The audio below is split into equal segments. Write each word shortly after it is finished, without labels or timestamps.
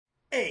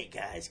Hey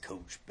guys,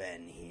 Coach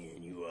Ben here,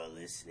 and you are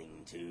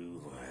listening to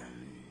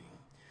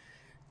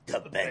the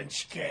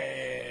Benchcast.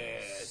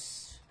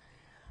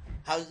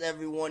 How's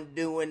everyone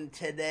doing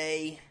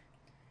today?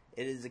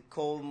 It is a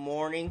cold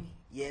morning,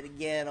 yet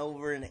again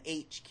over in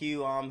HQ.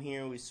 I'm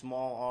here with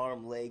Small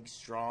Arm, Legs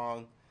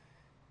Strong,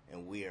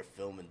 and we are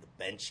filming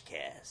the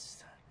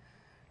Benchcast.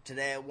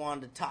 Today I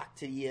wanted to talk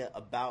to you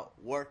about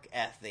work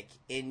ethic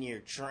in your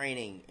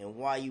training and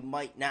why you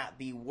might not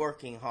be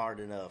working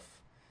hard enough.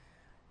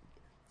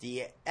 Do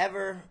you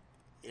ever,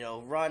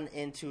 run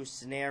into a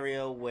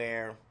scenario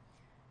where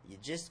you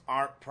just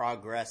aren't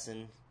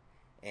progressing,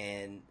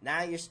 and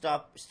now you're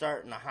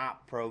starting to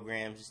hop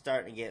programs, you're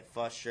starting to get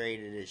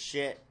frustrated as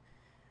shit,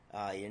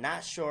 you're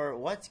not sure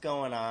what's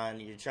going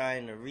on, you're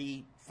trying to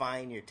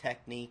refine your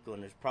technique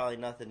when there's probably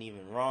nothing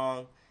even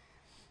wrong.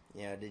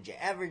 Did you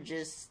ever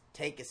just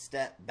take a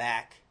step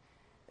back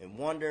and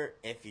wonder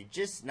if you're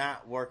just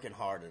not working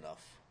hard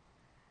enough?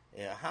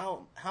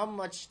 How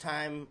much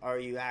time are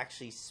you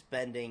actually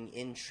spending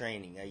in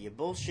training? Are you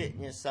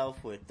bullshitting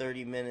yourself with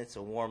 30 minutes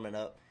of warming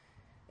up,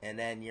 and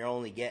then you're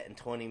only getting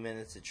 20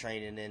 minutes of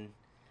training in?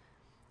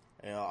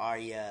 Are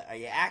you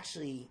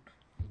actually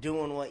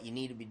doing what you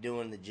need to be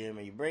doing in the gym?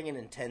 Are you bringing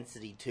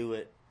intensity to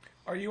it?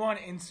 Are you on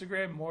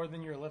Instagram more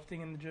than you're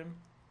lifting in the gym?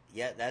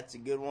 Yeah, that's a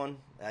good one.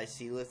 I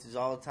see lifters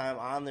all the time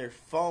on their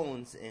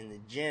phones in the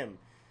gym.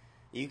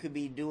 You could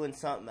be doing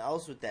something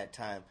else with that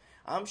time.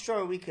 I'm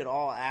sure we could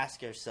all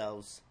ask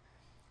ourselves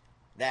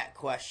that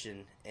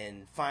question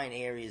and find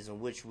areas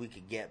in which we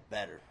could get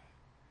better.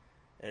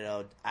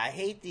 I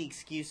hate the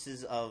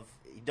excuses of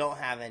you don't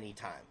have any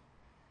time.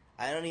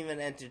 I don't even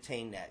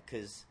entertain that,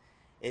 because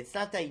it's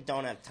not that you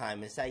don't have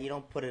time, it's that you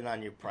don't put it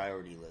on your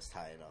priority list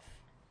high enough.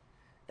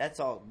 That's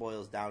all it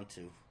boils down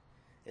to.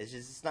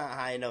 It's not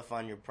high enough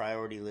on your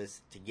priority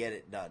list to get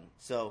it done.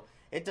 So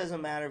it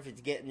doesn't matter if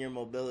it's getting your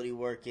mobility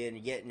work in,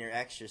 you're getting your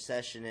extra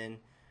session in.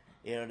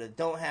 The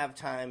don't have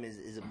time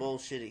is a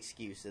bullshit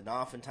excuse, and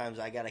oftentimes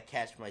I gotta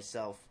catch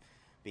myself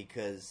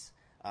because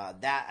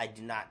that I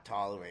do not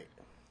tolerate.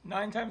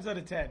 9 times out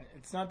of 10,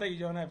 it's not that you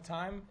don't have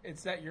time;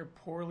 it's that you're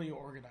poorly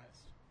organized.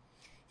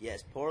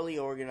 Yes, poorly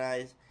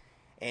organized,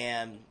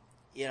 and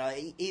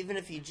even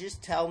if you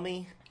just tell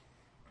me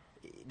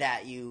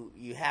that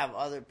you have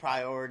other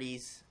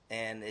priorities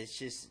and it's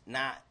just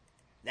not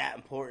that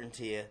important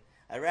to you,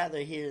 I'd rather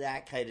hear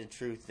that kind of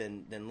truth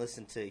than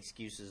listen to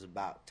excuses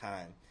about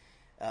time.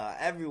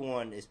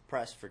 Everyone is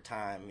pressed for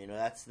time.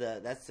 That's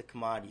the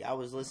commodity. I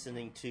was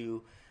listening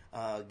to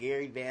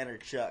Gary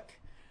Vaynerchuk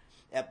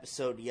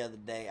episode the other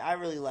day. I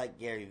really like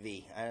Gary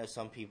V. I know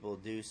some people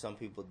do, some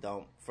people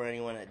don't. For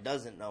anyone that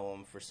doesn't know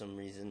him for some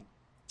reason,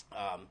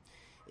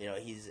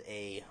 he's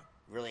a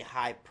really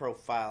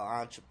high-profile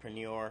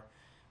entrepreneur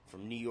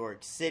from New York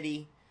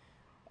City.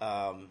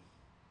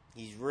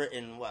 He's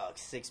written,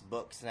 6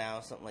 books now,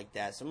 something like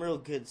that. Some real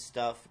good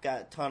stuff.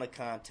 Got a ton of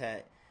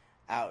content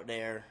out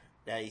there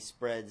that he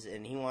spreads,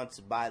 and he wants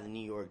to buy the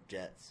New York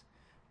Jets.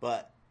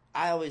 But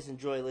I always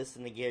enjoy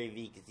listening to Gary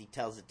Vee because he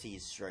tells it to you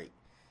straight.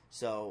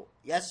 So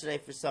yesterday,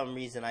 for some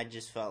reason, I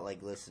just felt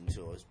like listening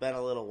to him. It's been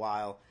a little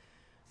while.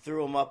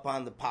 Threw him up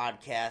on the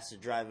podcast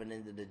of driving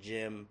into the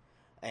gym,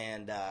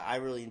 and I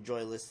really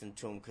enjoy listening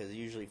to him because it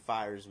usually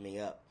fires me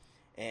up.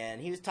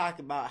 And he was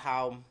talking about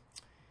how,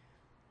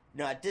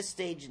 at this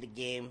stage of the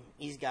game,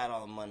 he's got all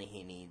the money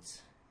he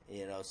needs.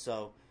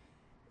 So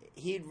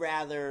he'd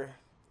rather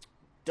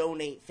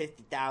donate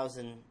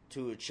 $50,000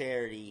 to a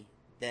charity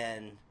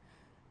than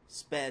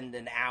spend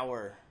an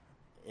hour,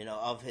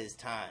 of his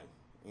time.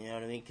 You know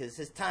what I mean? Because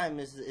his time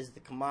is the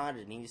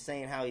commodity. And he was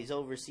saying how he's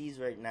overseas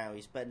right now.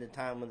 He's spending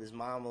time with his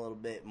mom a little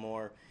bit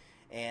more.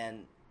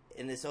 And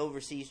in this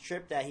overseas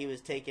trip that he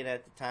was taking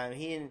at the time,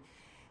 he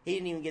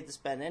didn't even get to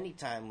spend any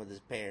time with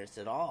his parents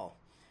at all.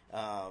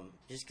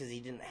 Just because he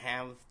didn't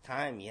have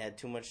time. He had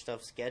too much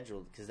stuff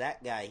scheduled. Because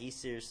that guy, he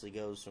seriously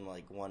goes from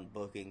one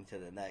booking to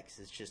the next.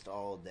 It's just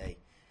all day.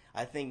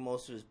 I think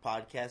most of his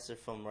podcasts are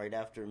from right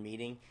after a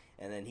meeting,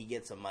 and then he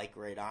gets a mic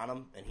right on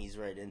him, and he's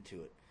right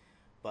into it.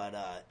 But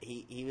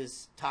he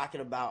was talking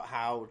about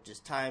how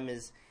just time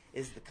is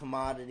the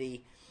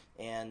commodity,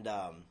 and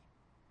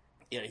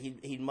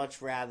he'd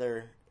much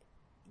rather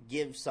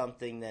give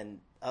something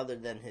other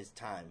than his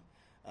time.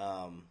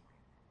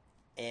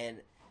 And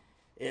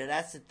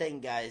that's the thing,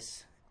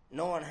 guys.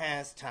 No one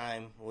has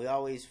time. We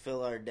always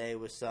fill our day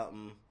with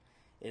something.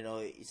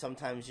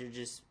 Sometimes you're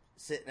just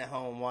sitting at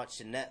home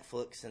watching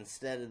Netflix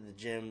instead of the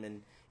gym,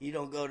 and you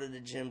don't go to the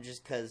gym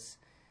just because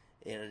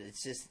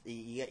it's just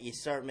you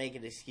start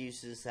making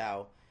excuses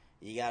how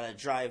you gotta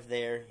drive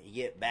there, you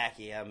get back,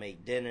 you gotta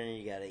make dinner,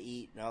 you gotta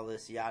eat, and all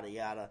this yada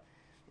yada,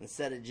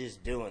 instead of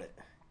just doing it.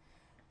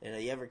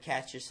 You ever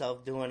catch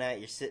yourself doing that?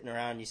 You're sitting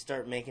around, you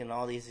start making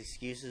all these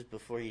excuses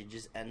before you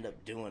just end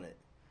up doing it.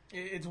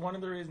 It's one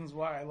of the reasons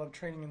why I love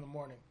training in the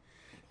morning.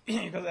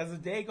 Because as the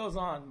day goes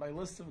on, my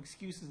list of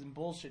excuses and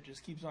bullshit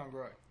just keeps on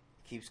growing.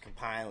 keeps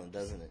compiling,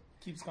 doesn't it?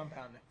 Keeps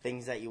compounding.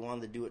 Things that you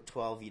wanted to do at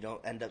 12, you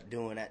don't end up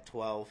doing at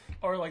 12.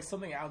 Or like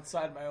something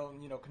outside my own,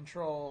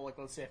 control. Like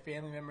let's say a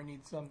family member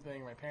needs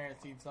something, my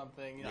parents need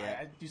something.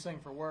 I do something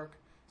for work.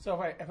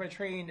 So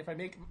if I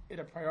make it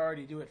a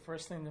priority to do it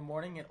first thing in the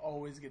morning, it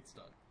always gets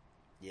done.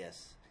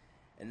 Yes.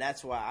 And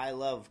that's why I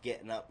love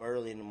getting up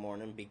early in the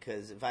morning,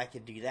 because if I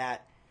could do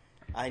that,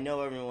 I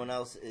know everyone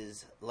else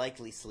is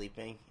likely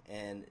sleeping,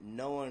 and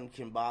no one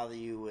can bother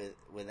you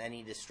with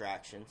any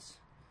distractions.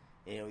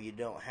 You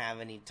don't have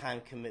any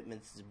time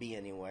commitments to be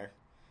anywhere,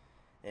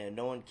 and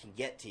no one can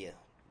get to you.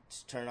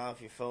 Just turn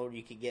off your phone,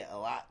 you could get a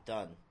lot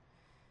done.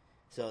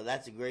 So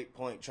that's a great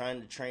point,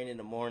 trying to train in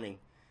the morning.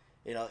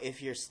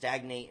 If you're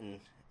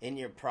stagnating in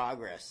your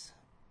progress,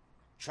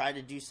 try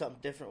to do something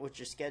different with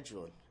your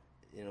scheduling.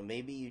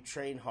 Maybe you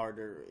train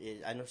harder.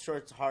 I'm sure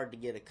it's hard to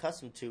get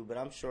accustomed to, but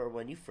I'm sure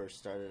when you first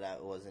started out,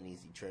 it wasn't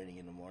easy training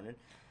in the morning.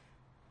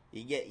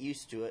 You get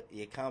used to it,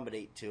 you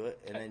accommodate to it,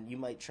 and then you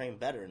might train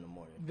better in the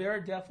morning. There are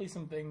definitely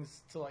some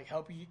things to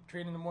help you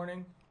train in the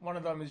morning. One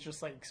of them is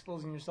just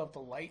exposing yourself to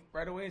light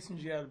right away as soon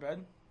as you get out of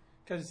bed,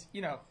 because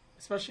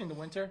especially in the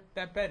winter,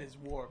 that bed is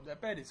warm,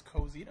 that bed is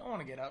cozy. You don't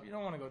want to get up, you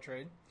don't want to go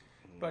train,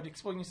 but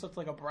exposing yourself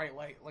to a bright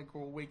light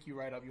will wake you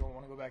right up. You won't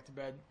want to go back to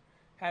bed.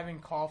 Having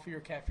coffee or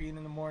caffeine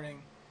in the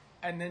morning,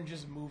 and then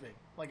just moving.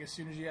 As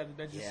soon as you get out of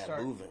bed, just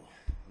start. Yeah,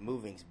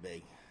 moving's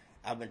big.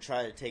 I've been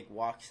trying to take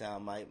walks now.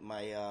 My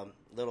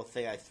little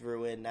thing I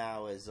threw in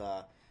now is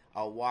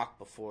I'll walk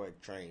before I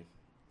train.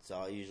 So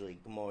I'll usually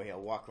come over here,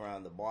 I'll walk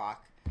around the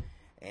block,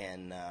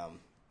 and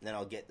then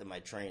I'll get to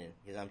my training,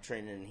 because I'm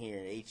training here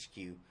in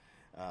HQ.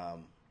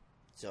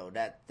 So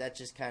that's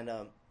just kind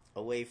of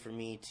a way for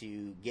me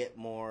to get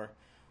more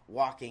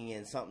walking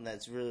in, something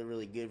that's really,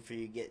 really good for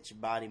you, get your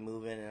body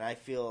moving, and I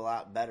feel a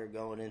lot better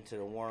going into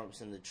the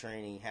warm-ups and the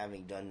training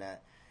having done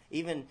that.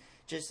 Even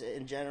just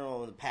in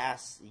general in the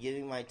past,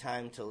 giving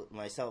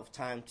myself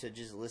time to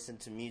just listen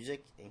to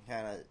music and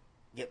kind of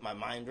get my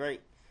mind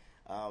right.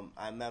 I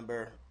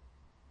remember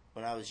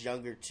when I was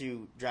younger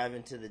too,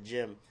 driving to the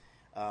gym,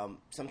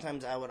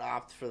 sometimes I would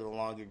opt for the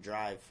longer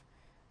drive,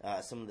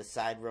 some of the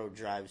side road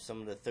drives,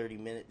 some of the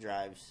 30-minute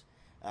drives,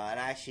 and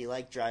I actually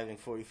like driving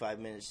 45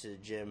 minutes to the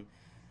gym.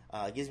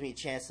 It gives me a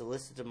chance to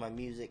listen to my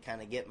music,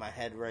 kind of get my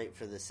head right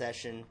for the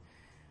session,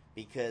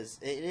 because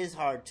it is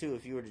hard, too,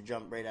 if you were to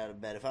jump right out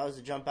of bed. If I was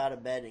to jump out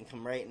of bed and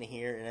come right into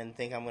here and then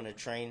think I'm going to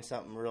train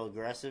something real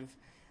aggressive,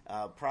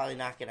 probably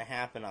not going to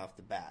happen off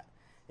the bat.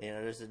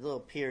 There's a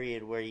little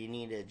period where you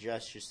need to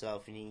adjust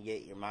yourself, and you need to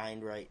get your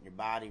mind right and your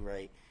body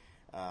right,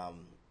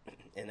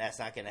 and that's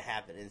not going to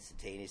happen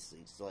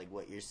instantaneously. So like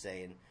what you're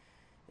saying,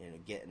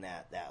 getting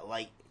that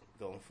light,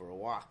 going for a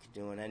walk,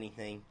 doing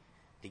anything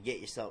to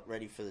get yourself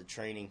ready for the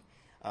training.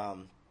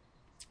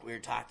 We were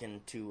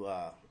talking to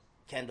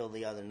Kendall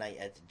the other night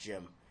at the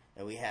gym,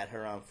 and we had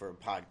her on for a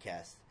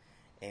podcast.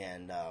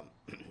 And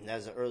that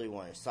was an early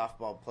one, a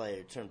softball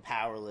player turned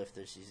power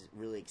lifter. She's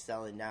really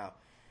excelling now.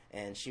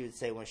 And she would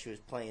say when she was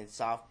playing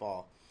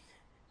softball,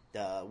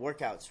 the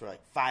workouts were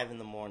 5 in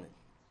the morning.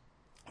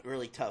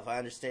 Really tough. I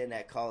understand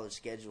that college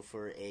schedule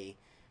for a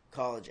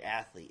college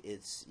athlete.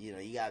 It's, you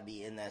got to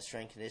be in that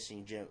strength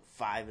conditioning gym at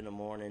 5 in the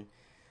morning.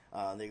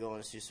 They're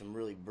going through some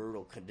really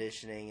brutal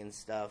conditioning and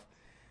stuff.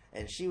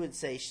 And she would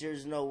say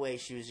there's no way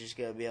she was just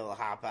going to be able to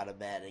hop out of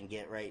bed and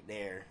get right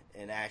there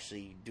and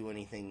actually do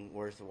anything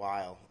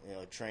worthwhile,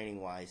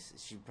 training-wise.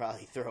 She'd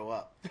probably throw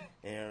up.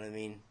 You know what I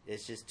mean?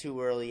 It's just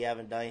too early. You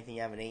haven't done anything.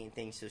 You haven't ate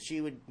anything. So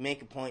she would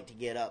make a point to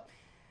get up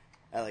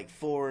at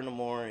 4 in the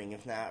morning,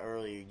 if not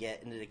earlier,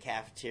 get into the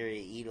cafeteria,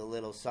 eat a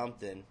little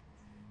something.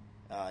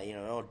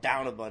 Don't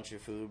down a bunch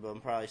of food, but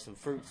probably some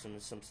fruits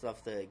and some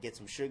stuff to get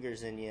some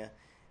sugars in you,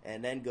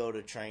 and then go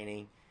to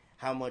training,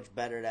 how much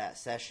better that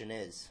session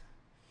is.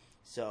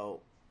 So,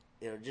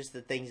 just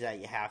the things that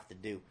you have to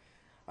do.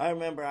 I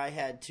remember I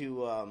had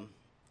to,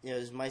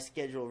 my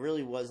schedule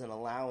really wasn't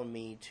allowing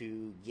me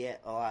to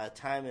get a lot of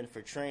time in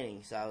for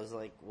training. So I was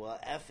like, well,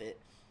 F it.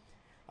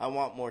 I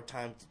want more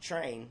time to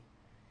train.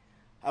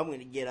 I'm going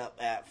to get up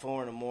at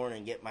 4 in the morning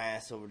and get my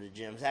ass over to the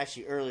gym. It's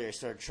actually earlier. I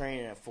started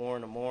training at 4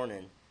 in the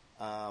morning.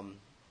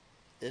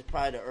 It's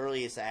probably the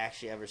earliest I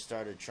actually ever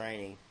started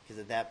training, because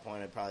at that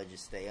point I'd probably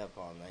just stay up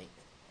all night.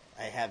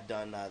 I have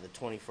done the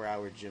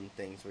 24-hour gym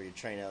things where you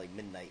train at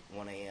midnight,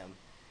 1 a.m.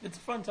 It's a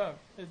fun time.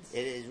 It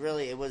is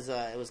really. It was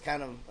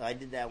kind of. I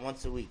did that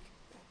once a week,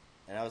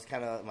 and that was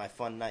kind of my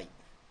fun night.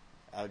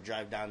 I would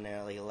drive down there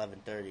at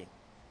 11:30.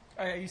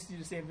 I used to do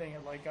the same thing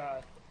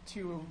at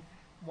 2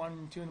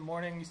 in the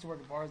morning. I used to work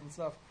at bars and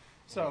stuff.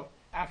 So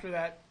after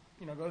that,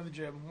 go to the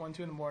gym 1,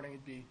 2 in the morning.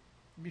 It'd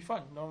be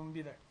fun. No one would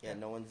be there. Yeah,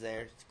 no one's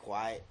there. It's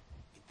quiet.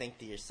 You think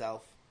to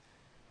yourself.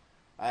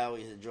 I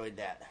always enjoyed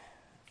that.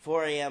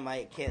 4 a.m.,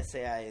 I can't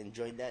say I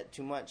enjoyed that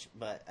too much,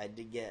 but I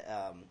did get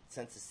a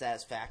sense of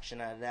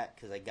satisfaction out of that,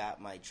 because I got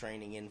my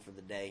training in for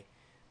the day.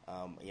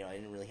 I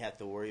didn't really have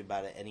to worry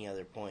about it any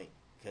other point,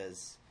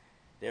 because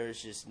there was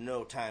just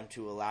no time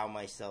to allow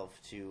myself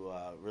to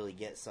really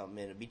get something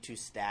in. It'd be too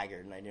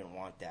staggered, and I didn't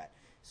want that.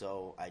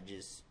 So I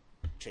just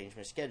changed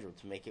my schedule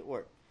to make it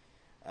work.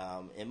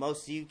 And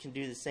most of you can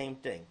do the same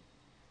thing.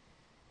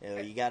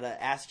 You got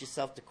to ask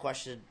yourself the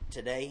question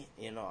today,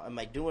 am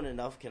I doing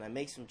enough? Can I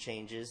make some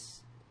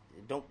changes?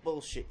 Don't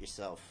bullshit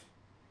yourself.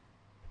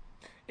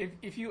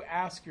 If you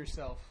ask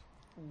yourself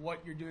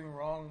what you're doing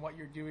wrong, what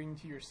you're doing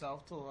to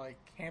yourself to like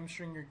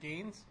hamstring your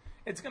gains,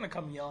 it's going to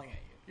come yelling at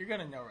you. You're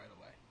going to know right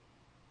away.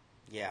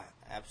 Yeah,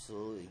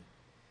 absolutely.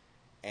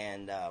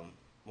 And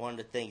one of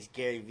the things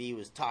Gary Vee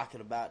was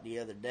talking about the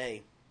other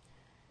day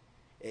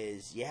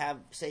is you have,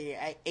 say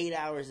you're 8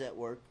 hours at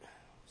work,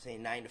 say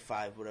 9 to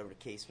 5, whatever the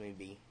case may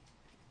be.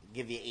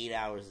 Give you 8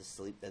 hours of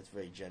sleep. That's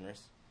very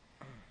generous.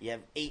 You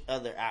have 8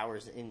 other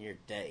hours in your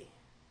day,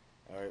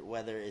 or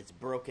whether it's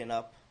broken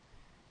up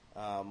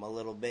a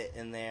little bit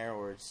in there,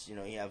 or it's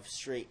you have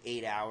straight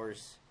 8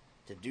 hours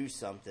to do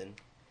something.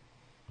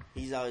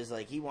 He's always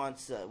like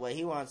what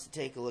he wants to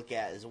take a look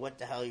at is what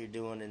the hell you're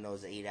doing in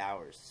those 8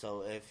 hours.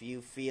 So if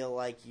you feel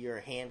like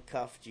you're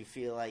handcuffed, you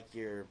feel like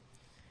you're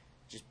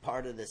just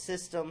part of the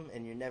system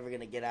and you're never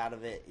going to get out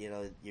of it,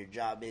 your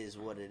job is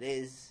what it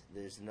is,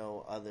 there's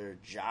no other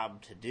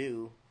job to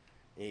do,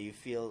 you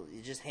feel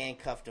you're just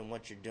handcuffed in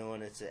what you're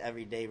doing, it's an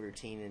everyday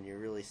routine and you're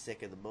really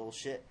sick of the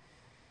bullshit,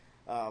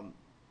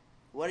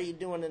 what are you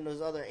doing in those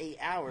other 8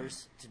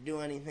 hours to do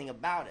anything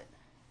about it?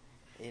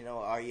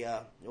 Are you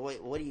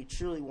what do you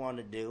truly want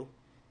to do,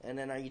 and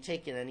then are you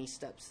taking any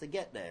steps to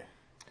get there?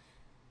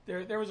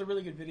 There was a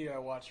really good video I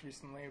watched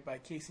recently by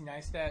Casey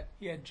Neistat.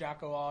 He had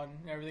Jocko on,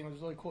 and everything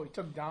was really cool. He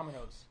took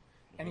dominoes,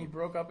 and he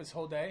broke up his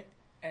whole day,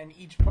 and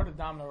each part of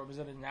the domino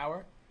represented an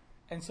hour.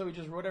 And so he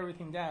just wrote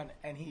everything down,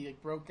 and he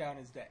broke down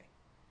his day.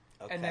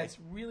 Okay. And that's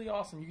really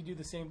awesome. You can do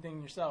the same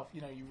thing yourself.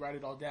 You write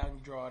it all down,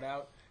 you draw it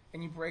out,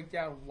 and you break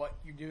down what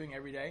you're doing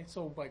every day.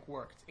 So, like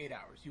work, it's 8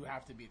 hours. You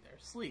have to be there.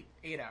 Sleep,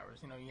 8 hours.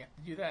 You have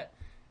to do that.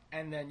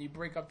 And then you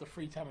break up the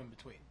free time in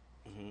between.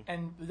 Mm-hmm.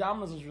 And the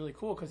dominoes is really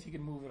cool because he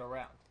can move it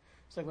around.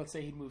 So, like, let's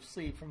say he'd move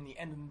sleep from the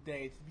end of the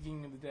day to the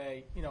beginning of the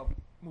day,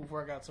 move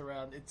workouts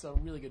around. It's a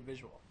really good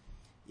visual.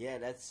 Yeah,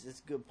 that's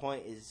a good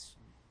point, is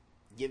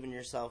giving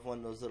yourself one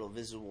of those little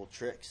visual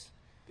tricks.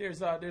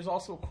 There's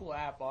also a cool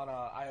app on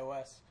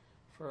iOS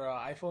for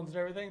iPhones and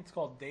everything. It's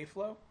called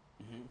Dayflow.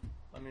 Mm-hmm.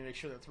 Let me make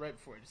sure that's right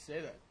before I just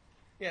say that.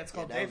 Yeah, it's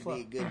called Dayflow. That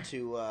would be good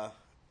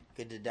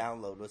to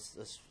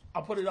download.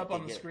 I'll put it up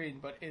on the screen,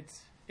 but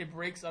it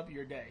breaks up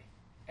your day,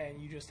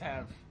 and you just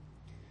have...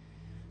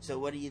 So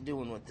what are you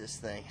doing with this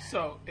thing?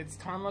 So it's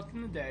time left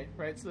in the day,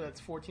 right? So that's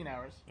 14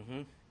 hours.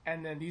 Mm-hmm.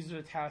 And then these are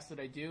the tasks that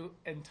I do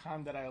and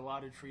time that I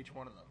allotted for each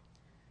one of them.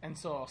 And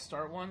so I'll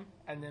start one,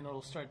 and then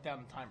it'll start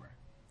down the timer.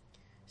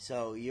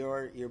 So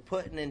you're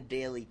putting in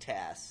daily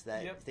tasks,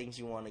 things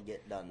you want to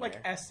get done.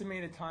 Like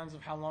estimated times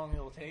of how long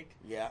it'll take.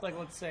 Yeah. Like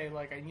let's say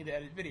I need to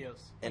edit videos.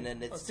 And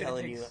then it's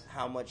telling you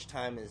how much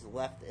time is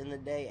left in the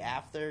day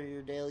after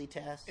your daily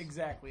tasks?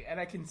 Exactly. And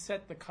I can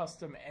set the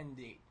custom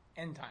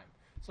end time.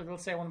 So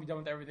let's say I want to be done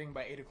with everything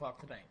by 8 o'clock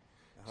tonight.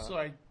 Uh-huh. So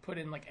I put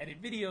in edit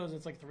videos,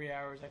 it's 3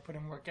 hours. I put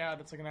in workout,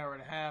 it's an hour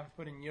and a half. I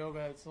put in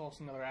yoga, it's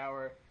also another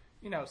hour.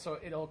 So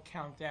it'll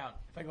count down.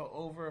 If I go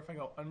over, if I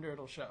go under,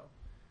 it'll show.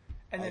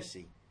 And I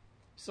see.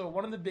 So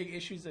one of the big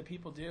issues that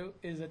people do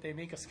is that they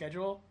make a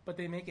schedule, but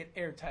they make it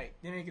airtight.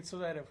 They make it so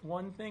that if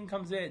one thing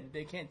comes in,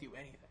 they can't do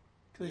anything.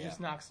 Because it just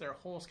knocks their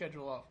whole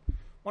schedule off.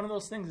 One of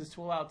those things is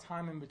to allow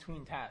time in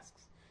between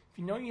tasks. If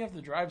you know you have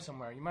to drive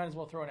somewhere, you might as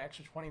well throw an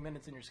extra 20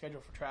 minutes in your schedule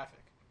for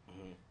traffic.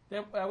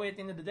 Mm-hmm. That way, at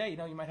the end of the day,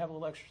 you might have a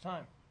little extra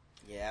time.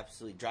 Yeah,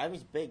 absolutely.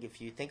 Driving's big if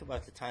you think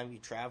about the time you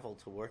travel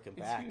to work and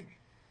back. It's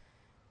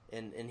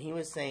huge. And he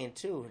was saying,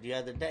 too, the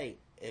other day,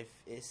 if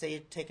say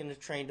you're taking the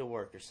train to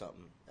work or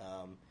something,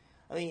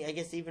 I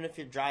guess even if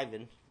you're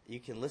driving, you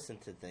can listen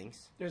to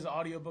things. There's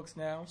audiobooks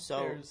now.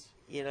 So,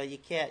 you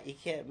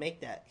can't make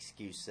that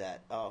excuse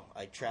that,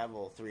 I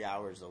travel 3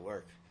 hours to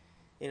work.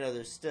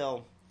 There's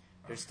still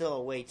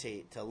a way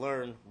to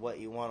learn what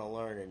you want to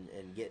learn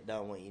and get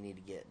done what you need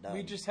to get done.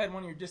 We just had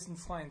one of your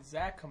distance clients,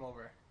 Zach, come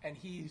over, and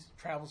he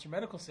travels for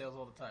medical sales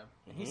all the time.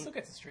 And he still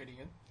gets his trading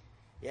in.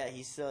 Yeah,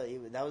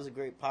 that was a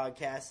great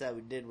podcast that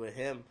we did with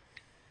him.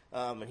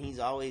 And he's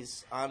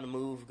always on the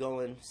move,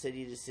 going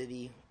city to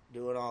city,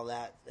 doing all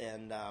that.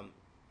 And,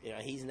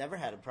 he's never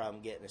had a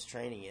problem getting his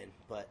training in.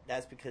 But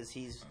that's because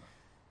he's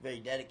very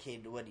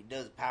dedicated to what he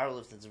does.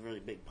 Powerlifting's a really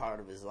big part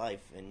of his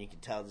life. And you can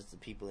tell just the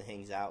people he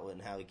hangs out with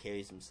and how he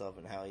carries himself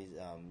and how he's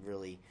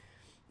really,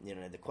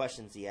 the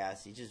questions he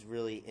asks. He's just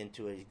really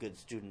into it. He's a good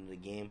student of the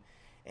game.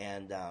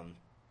 And,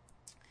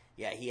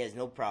 he has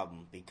no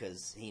problem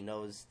because he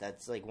knows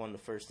that's one of the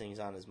first things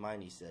on his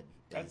mind, he said.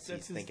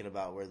 He's thinking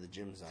about where the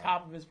gyms are.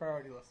 Top of his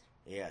priority list.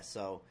 Yeah,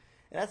 so,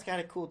 and that's kind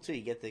of cool, too.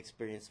 You get to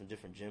experience some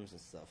different gyms and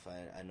stuff.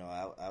 I know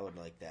I would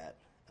like that,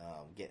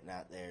 getting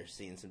out there,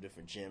 seeing some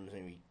different gyms,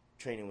 maybe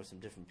training with some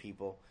different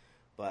people.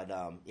 But,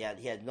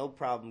 he had no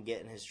problem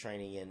getting his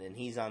training in, and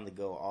he's on the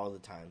go all the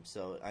time.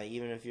 So,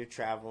 even if you're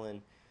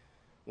traveling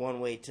one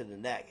way to the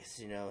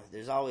next,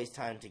 there's always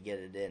time to get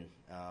it in.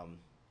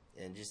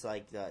 And just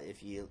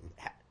if you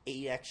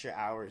 8 extra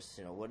hours,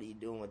 what are you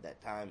doing with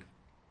that time?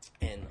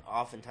 And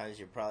oftentimes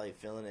you're probably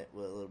filling it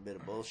with a little bit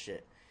of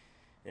bullshit.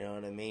 You know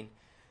what I mean?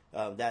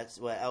 That's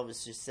what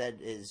Elvis just said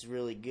is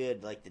really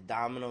good, like the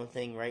domino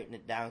thing, writing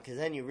it down, because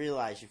then you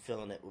realize you're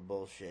filling it with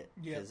bullshit.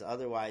 Because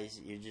otherwise,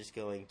 you're just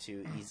going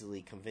to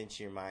easily convince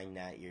your mind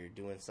that you're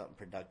doing something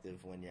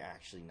productive when you're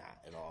actually not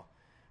at all.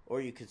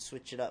 Or you could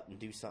switch it up and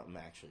do something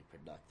actually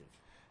productive.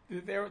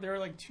 There are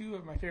like two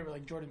of my favorite,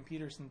 like Jordan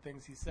Peterson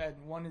things he said.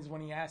 One is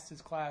when he asked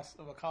his class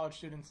of college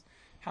students,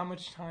 how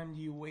much time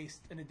do you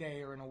waste in a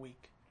day or in a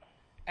week?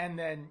 And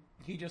then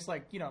he just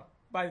like,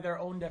 by their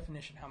own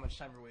definition, how much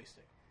time you're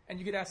wasting. And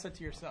you could ask that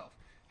to yourself.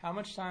 How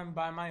much time,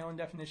 by my own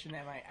definition,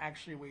 am I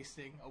actually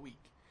wasting a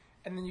week?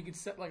 And then you could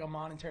set like a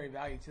monetary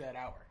value to that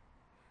hour.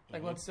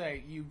 Like let's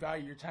say you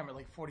value your time at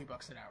like $40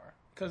 an hour,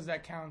 because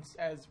that counts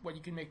as what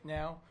you can make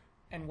now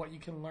and what you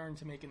can learn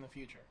to make in the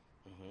future.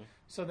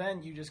 So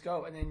then you just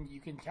go and then you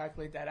can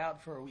calculate that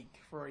out for a week,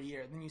 for a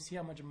year. And then you see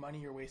how much money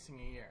you're wasting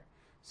a year.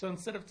 So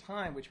instead of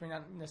time, which may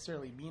not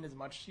necessarily mean as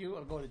much to you,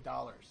 it'll go to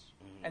dollars.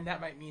 And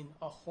that might mean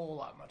a whole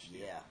lot much to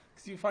you.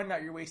 Because you find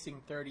out you're wasting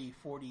 $30,000,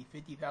 $40,000,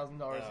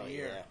 $50,000 a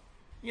year.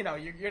 You're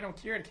going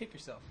to kick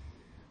yourself.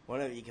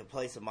 Whenever you can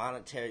place a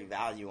monetary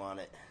value on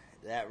it,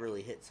 that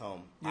really hits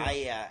home.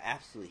 I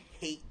absolutely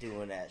hate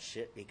doing that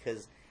shit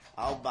because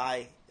I'll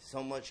buy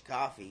so much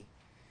coffee,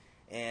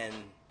 and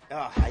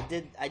I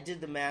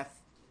did the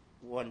math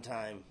one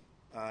time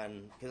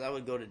on, because I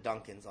would go to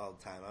Dunkin's all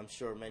the time. I'm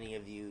sure many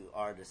of you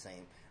are the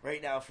same.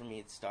 Right now for me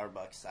it's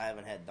Starbucks. I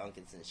haven't had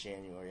Dunkin' since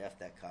January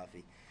after that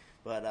coffee.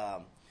 But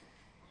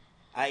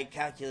I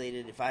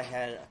calculated if I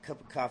had a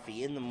cup of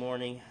coffee in the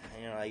morning,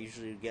 I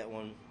usually would get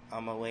one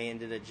on my way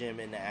into the gym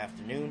in the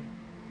afternoon.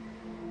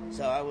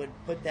 So I would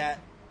put that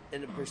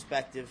into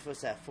perspective.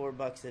 What's that,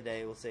 $4 a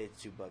day? We'll say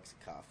it's $2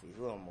 a coffee.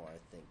 A little more, I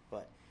think.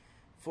 But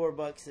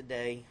 $4 a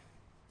day.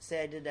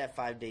 Say I did that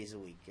 5 days a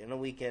week. In a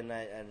weekend,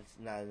 it's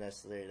not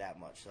necessarily that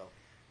much. So,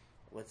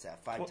 what's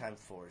that? 5 times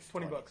 4 is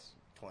 20 $20. bucks.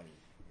 20.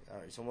 All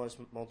right, so let's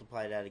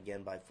multiply that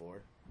again by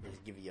 4.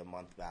 Just give you a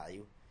month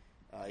value.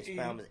 You spend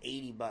almost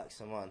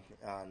 $80 a month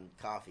on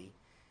coffee.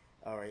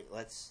 All right,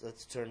 let's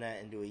turn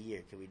that into a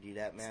year. Can we do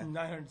that, man?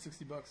 It's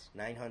 $960.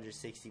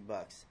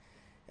 $960.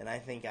 And I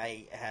think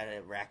I had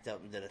it racked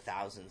up into the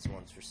thousands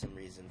once for some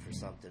reason, for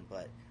something.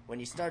 But when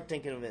you start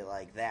thinking of it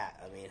like that,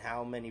 I mean,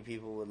 how many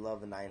people would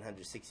love a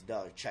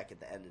 $960 check at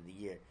the end of the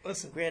year?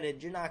 Listen.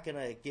 Granted, you're not going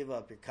to give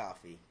up your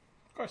coffee.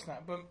 Of course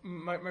not. But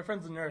my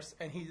friend's a nurse,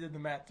 and he did the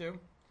math too.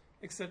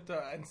 Except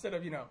instead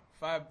of,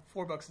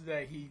 $4 a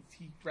day, he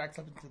racks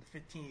up into the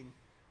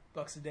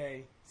 $15 a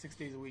day, 6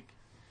 days a week.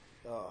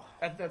 Oh.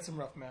 That's some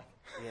rough math.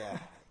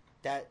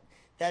 Yeah.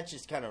 That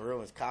just kind of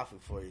ruins coffee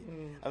for you.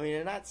 I mean,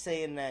 I'm not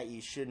saying that you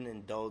shouldn't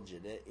indulge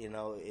in it.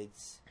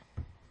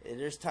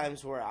 There's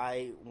times where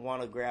I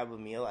want to grab a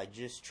meal. I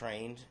just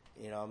trained.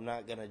 I'm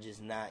not going to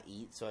just not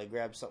eat. So I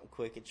grab something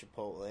quick at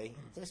Chipotle.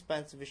 It's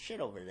expensive as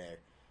shit over there.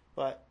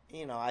 But,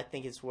 I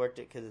think it's worth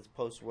it because it's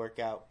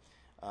post-workout.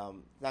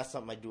 Not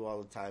something I do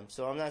all the time.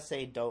 So I'm not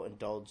saying don't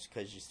indulge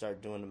because you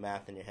start doing the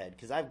math in your head.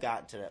 Because I've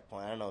gotten to that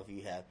point. I don't know if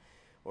you have.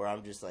 Where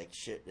I'm just like,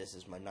 shit, this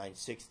is my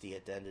 960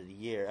 at the end of the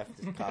year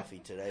after the coffee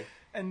today.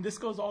 And this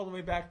goes all the way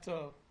back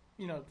to,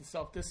 the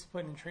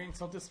self-discipline and training,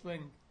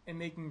 self-discipline and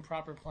making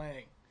proper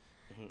planning.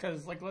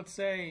 Because, let's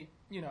say,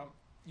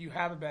 you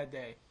have a bad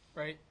day,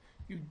 right?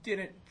 You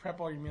didn't prep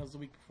all your meals the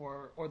week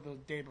before or the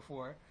day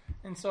before.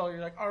 And so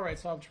you're like, all right,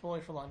 so I'll have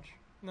Chipotle for lunch.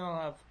 And then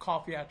I'll have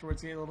coffee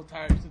afterwards, get a little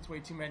tired because it's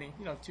way too many,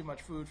 too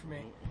much food for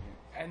me.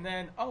 And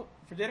then,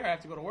 for dinner I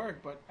have to go to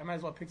work, but I might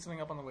as well pick something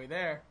up on the way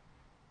there.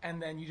 And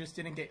then you just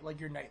didn't get,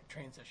 your night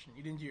train session.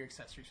 You didn't do your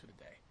accessories for the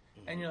day.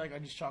 And you're like, I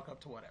just chalk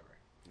up to whatever.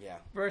 Yeah.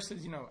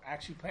 Versus,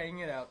 actually planning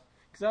it out.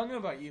 Because I don't know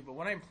about you, but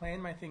when I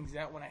plan my things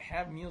out, when I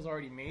have meals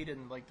already made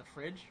in, the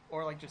fridge,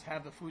 or, just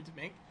have the food to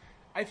make,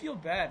 I feel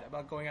bad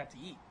about going out to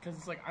eat. Because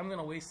it's like, I'm going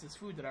to waste this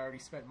food that I already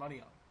spent money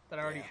on, that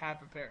I already have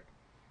prepared.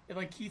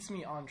 It, keeps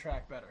me on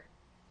track better.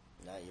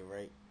 No, you're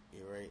right.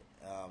 You're right.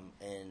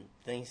 And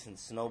things can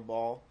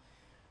snowball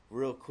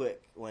real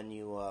quick when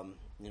you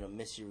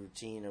miss your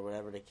routine or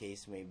whatever the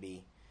case may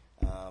be.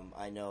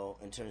 I know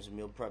in terms of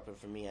meal prepping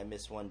for me, I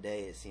miss one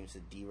day, it seems to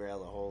derail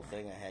the whole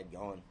thing I had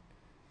going.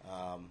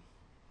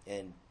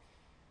 And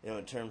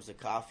in terms of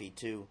coffee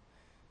too,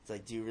 it's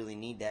like, do you really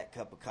need that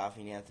cup of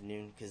coffee in the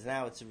afternoon? Because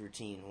now it's a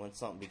routine. Once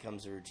something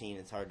becomes a routine,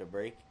 it's hard to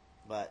break.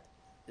 But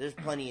there's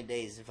plenty of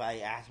days if I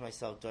ask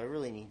myself, do I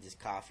really need this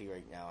coffee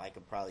right now? I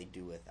could probably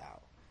do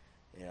without.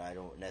 I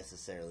don't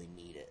necessarily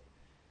need it.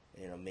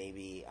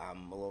 Maybe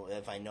I'm a little,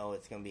 if I know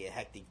it's going to be a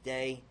hectic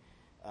day,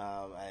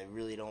 I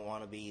really don't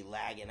want to be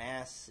lagging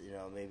ass,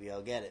 maybe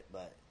I'll get it.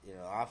 But,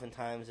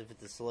 oftentimes if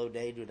it's a slow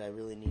day, do I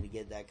really need to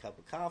get that cup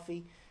of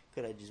coffee?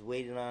 Could I just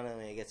wait on it? I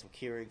mean, I get some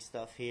Keurig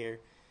stuff here,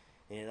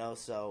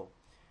 so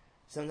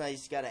sometimes you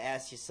just got to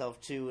ask yourself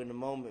too in the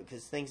moment,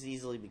 because things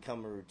easily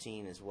become a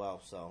routine as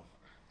well. So,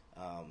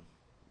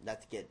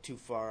 not to get too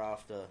far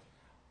off the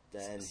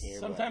end here.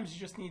 Sometimes you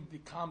just need the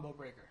combo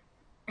breaker.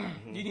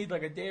 You need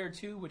a day or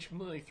two, which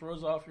completely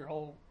throws off your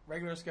whole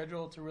regular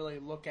schedule, to really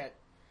look at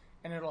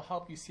and it'll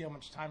help you see how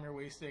much time you're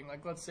wasting.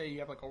 Like, let's say you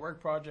have like a work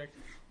project,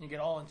 and you get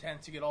all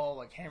intense, you get all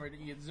like hammered,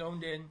 you get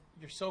zoned in,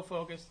 you're so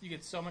focused, you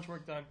get so much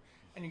work done,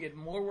 and you get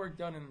more work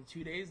done in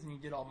 2 days than you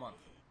did all month.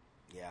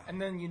 Yeah.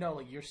 And then, you know,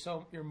 like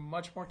you're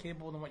much more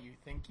capable than what you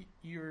think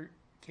you're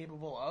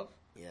capable of.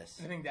 Yes.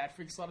 And I think that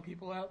freaks a lot of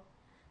people out,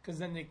 because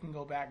then they can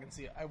go back and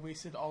see, I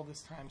wasted all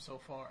this time so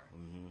far.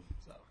 Mm-hmm.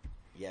 So.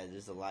 Yeah,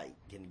 there's a lot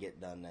you can get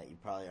done that you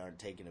probably aren't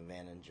taking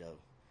advantage of.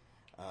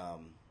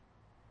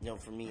 You know,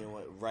 for me,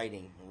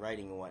 writing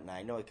and whatnot,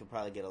 I know I could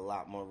probably get a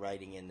lot more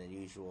writing in than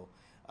usual.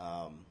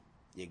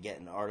 You're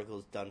getting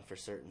articles done for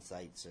certain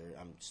sites, or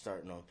I'm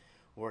starting to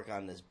work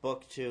on this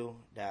book too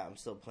that I'm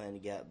still planning to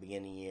get at the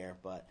beginning of the year.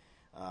 But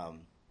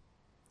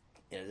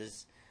you know,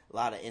 there's a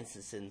lot of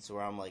instances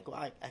where I'm like, well,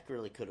 I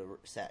really could have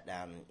sat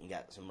down and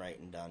got some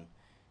writing done.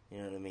 You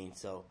know what I mean?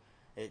 So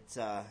it's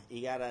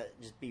you gotta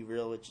just be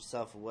real with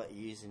yourself and what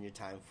you're using your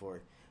time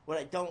for. What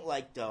I don't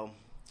like though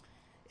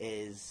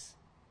is,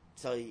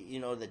 so you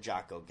know the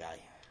Jocko guy.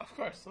 Of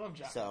course, I love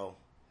Jocko. So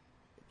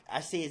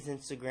I see his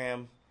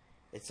Instagram.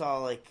 It's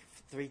all like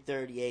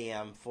 3:30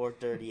 a.m.,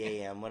 4:30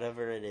 a.m.,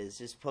 whatever it is.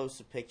 Just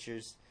posting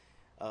pictures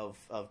of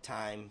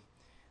time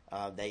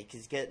that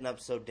he's getting up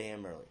so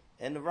damn early.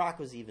 And The Rock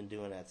was even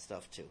doing that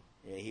stuff too.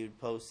 You know, he would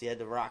post. He had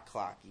the Rock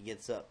clock. He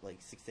gets up like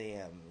 6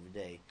 a.m. every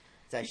day.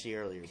 It's actually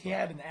earlier. He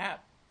had an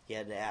app. He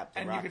had the app. The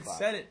and Rock you could clock.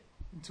 set it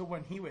until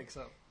when he wakes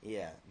up.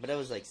 Yeah, but it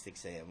was like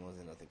 6 a.m. It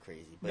wasn't nothing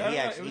crazy. But No, he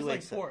it was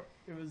wakes like 4. up.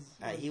 It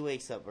was He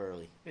wakes up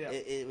early. Yeah.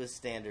 It was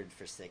standard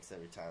for 6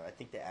 every time. I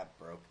think the app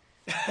broke.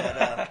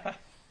 But,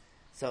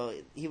 so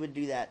he would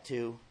do that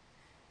too.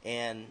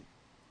 And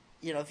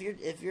you know,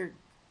 if you're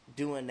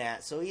doing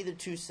that, so either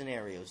two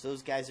scenarios.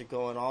 Those guys are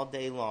going all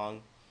day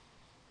long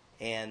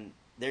and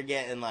they're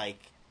getting like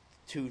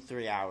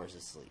 2-3 hours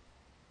of sleep.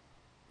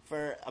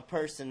 For a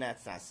person,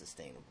 that's not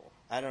sustainable.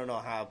 I don't know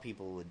how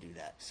people would do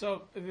that.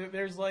 So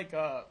there's like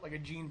a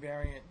gene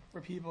variant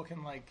where people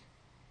can like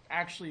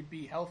actually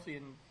be healthy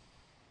and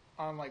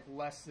on like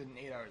less than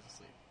 8 hours of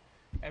sleep.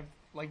 And,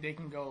 like they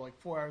can go like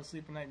 4 hours of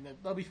sleep a night and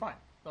they'll be fine.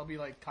 They'll be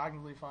like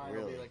cognitively fine.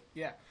 Really? They'll be like,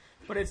 yeah.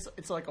 But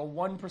it's like a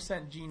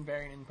 1% gene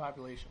variant in the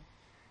population.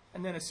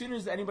 And then as soon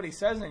as anybody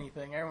says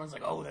anything, everyone's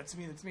like, oh, that's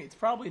me, that's me. It's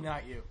probably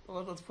not you.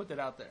 Well, let's put that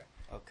out there.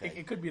 Okay.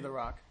 It could be The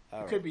Rock. All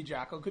it right. could be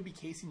Jocko. It could be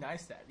Casey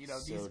Neistat. You know,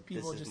 So these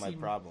people this is just my seem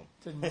problem.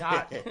 to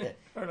not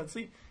or not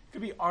sleep. It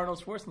could be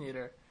Arnold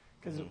Schwarzenegger,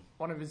 because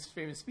one of his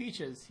famous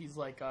speeches, he's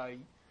like,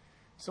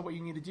 so what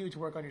you need to do to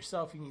work on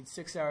yourself, you need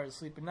 6 hours of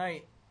sleep a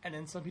night. And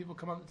then some people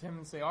come up to him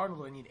and say,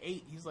 Arnold, I need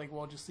 8. He's like,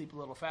 well, just sleep a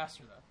little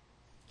faster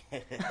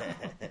then.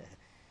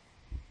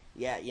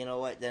 Yeah, you know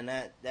what? Then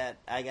that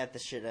I got the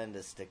shit end of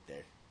the stick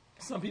there.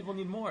 Some people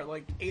need more.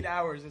 Like 8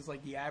 hours is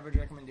like the average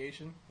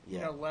recommendation. Yeah.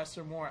 You know, less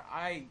or more.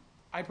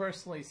 I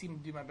personally seem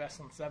to do my best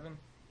on 7.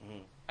 Mm-hmm.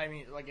 I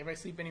mean, like if I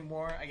sleep any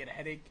more, I get a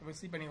headache. If I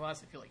sleep any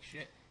less, I feel like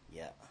shit.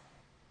 Yeah,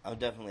 I'm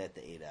definitely at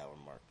the 8 hour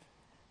mark.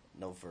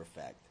 No, for a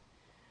fact.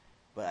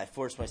 But I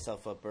force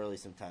myself up early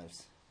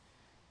sometimes.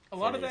 A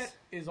lot of that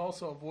is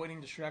also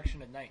avoiding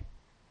distraction at night.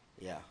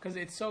 Yeah. Because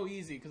it's so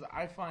easy, because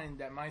I find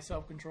that my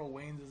self-control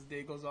wanes as the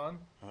day goes on.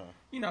 Uh-huh.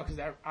 You know, because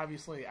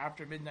obviously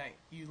after midnight,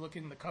 you look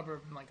in the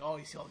cupboard and like, oh,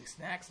 you see all these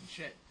snacks and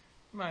shit.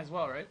 You might as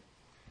well, right?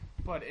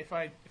 But if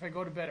I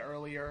go to bed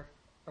earlier,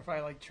 or if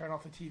I like turn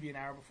off the TV an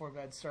hour before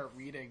bed, start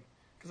reading,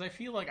 because I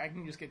feel like I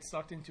can just get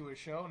sucked into a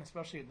show, and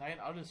especially at night,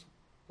 I'll just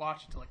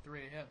watch until like 3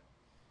 a.m.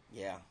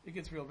 Yeah. It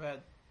gets real bad.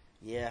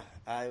 Yeah.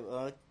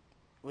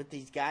 With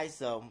these guys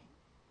though,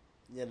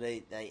 you know,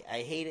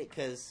 I hate it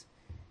because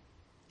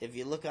if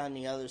you look on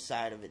the other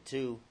side of it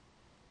too,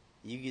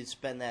 you could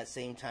spend that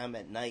same time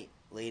at night,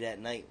 late at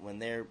night, when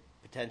they're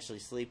potentially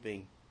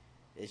sleeping.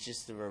 It's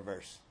just the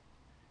reverse.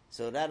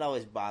 So that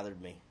always bothered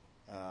me,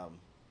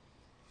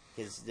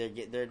 because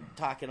they're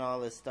talking all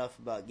this stuff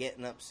about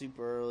getting up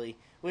super early,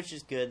 which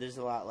is good. There's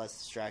a lot less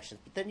distractions,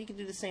 but then you can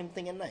do the same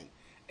thing at night.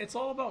 It's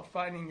all about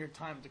finding your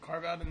time to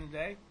carve out in the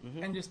day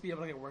and just be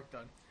able to get work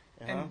done.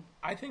 Uh-huh. And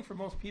I think for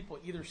most people,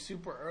 either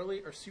super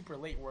early or super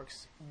late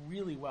works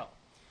really well.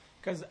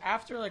 Because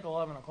after like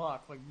 11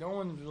 o'clock, like no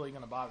one's really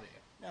going to bother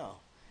you. No.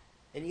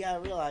 And you got to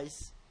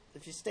realize,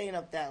 if you're staying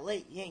up that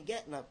late, you ain't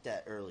getting up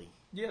that early.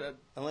 Yeah.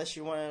 Unless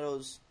you're one of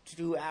those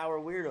 2-hour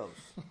weirdos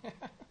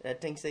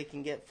that thinks they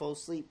can get full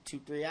sleep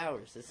 2-3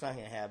 hours. That's not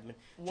going to happen.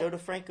 Joe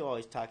DeFranco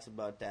always talks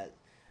about that.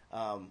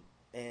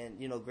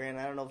 And, you know, granted,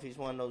 I don't know if he's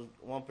one of those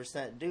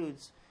 1%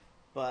 dudes,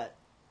 but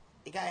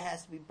the guy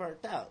has to be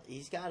burnt out.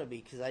 He's got to be,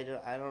 because I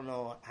don't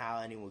know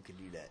how anyone could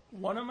do that.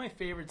 One of my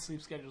favorite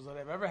sleep schedules that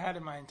I've ever had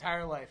in my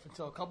entire life,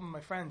 until a couple of my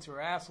friends who are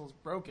assholes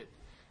broke it.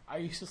 I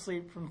used to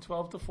sleep from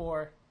 12 to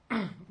 4,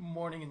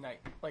 morning and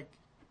night. Like,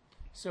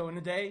 so in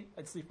the day,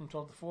 I'd sleep from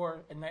 12 to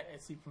 4. At night,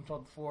 I'd sleep from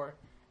 12 to 4.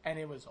 And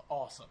it was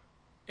awesome.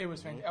 It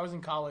was fantastic. I was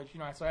in college, you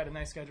know, so I had a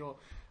nice schedule.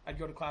 I'd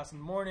go to class in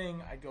the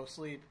morning, I'd go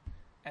sleep,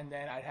 and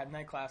then I'd have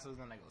night classes, and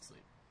then I'd go to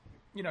sleep.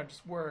 You know,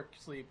 just work,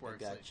 sleep, work,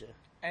 Gotcha. sleep.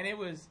 And it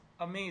was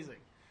amazing.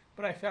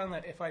 But I found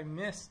that if I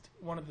missed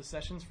one of the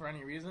sessions for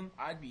any reason,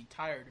 I'd be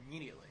tired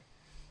immediately.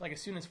 Like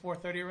as soon as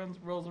 4:30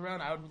 rolls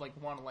around, I would like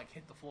want to like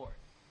hit the floor.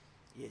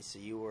 Yeah, so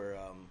you were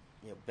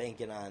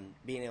banking on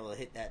being able to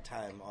hit that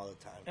time all the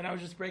time. And I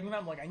was just breaking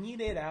up. Like I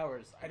need 8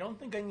 hours. I don't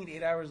think I need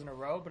 8 hours in a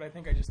row, but I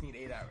think I just need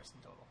 8 hours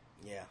in total.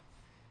 Yeah,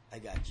 I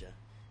gotcha.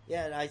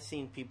 Yeah, and I've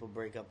seen people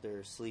break up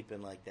their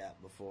sleeping like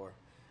that before.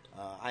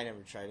 I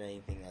never tried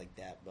anything like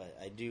that, but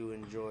I do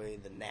enjoy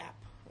the nap,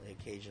 the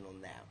occasional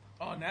nap.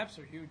 Oh, naps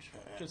are huge.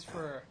 Just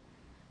for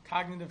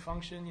cognitive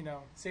function,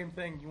 same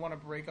thing. You want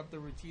to break up the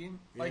routine.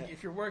 Like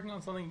if you're working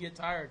on something, you get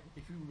tired.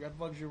 If you have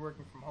luxury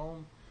working from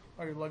home,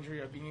 or your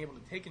luxury of being able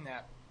to take a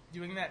nap,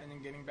 doing that and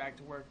then getting back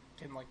to work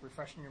can like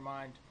refreshen your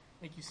mind,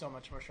 make you so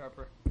much more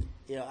sharper.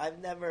 I've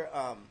never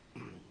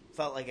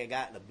felt like I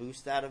gotten a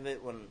boost out of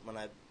it when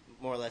I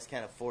more or less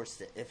kind of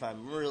forced it. If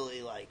I'm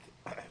really like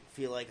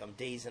feel like I'm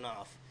dazing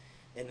off,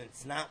 and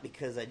it's not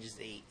because I just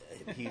ate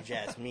a huge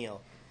ass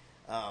meal,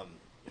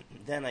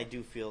 then I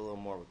do feel a little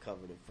more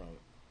recovered from it.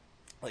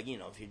 Like,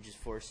 if you're just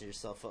forcing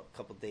yourself up a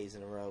couple days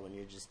in a row and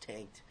you're just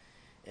tanked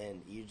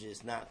and you're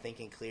just not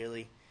thinking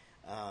clearly,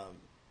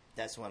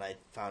 that's when I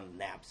found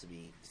naps to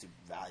be super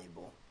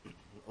valuable,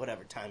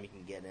 whatever time you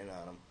can get in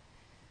on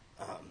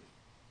them.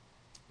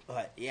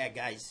 But, yeah,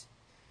 guys,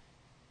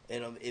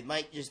 it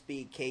might just be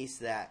a case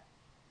that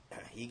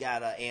you got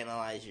to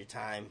analyze your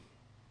time,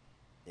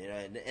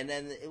 and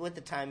then with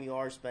the time you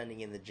are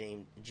spending in the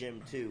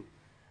gym too,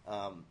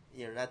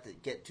 not to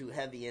get too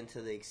heavy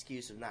into the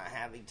excuse of not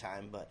having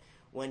time, but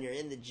when you're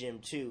in the gym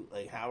too,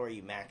 like how are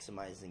you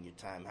maximizing your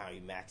time? How are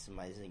you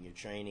maximizing your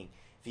training?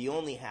 If you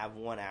only have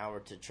 1 hour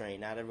to train,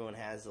 not everyone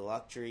has the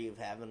luxury of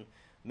having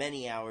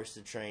many hours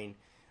to train,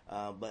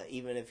 but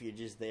even if you're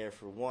just there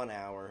for 1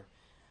 hour,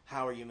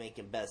 how are you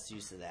making best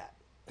use of that?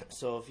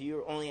 So if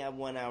you only have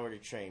 1 hour to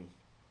train,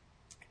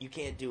 you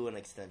can't do an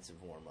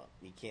extensive warm-up.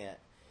 You can't,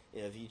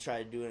 if you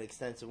try to do an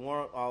extensive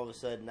warm-up, all of a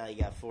sudden now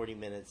you got 40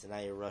 minutes and now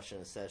you're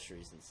rushing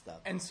accessories and stuff.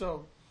 And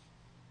so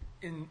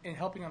in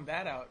helping on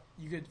that out,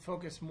 you could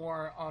focus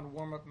more on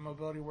warm-up and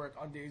mobility work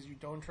on days you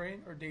don't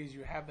train or days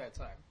you have that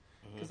time.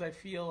 Because I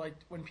feel like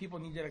when people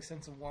need that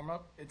extensive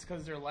warm-up, it's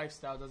because their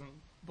lifestyle doesn't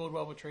bode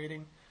well with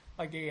training.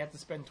 Like they have to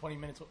spend 20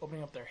 minutes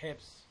opening up their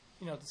hips,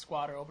 to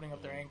squat or opening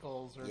up their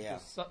ankles or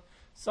just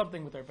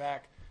something with their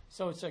back.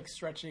 So it's like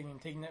stretching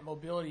and taking that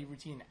mobility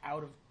routine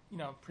out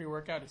of,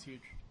 pre-workout is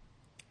huge.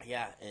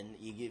 Yeah, and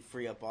you get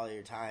free up all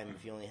your time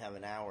if you only have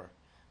an hour.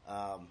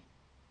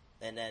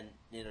 And then,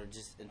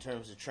 just in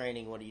terms of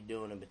training, what are you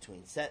doing in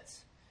between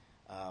sets?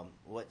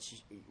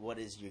 What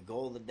is your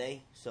goal of the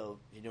day? So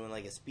if you're doing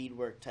like a speed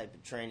work type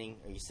of training,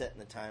 are you setting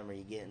the time, or are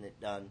you getting it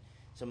done?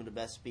 Some of the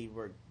best speed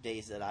work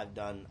days that I've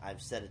done,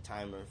 I've set a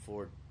timer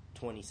for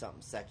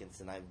 20-something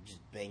seconds, and I've just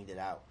banged it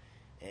out.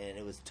 And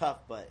it was tough,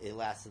 but it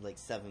lasted like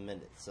 7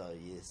 minutes, so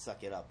you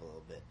suck it up a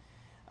little bit.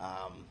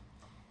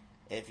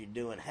 If you're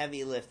doing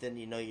heavy lifting,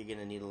 you're going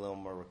to need a little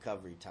more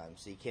recovery time.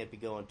 So you can't be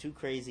going too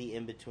crazy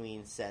in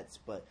between sets,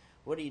 but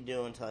what are you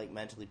doing to like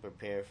mentally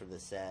prepare for the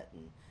set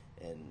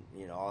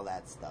and all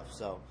that stuff.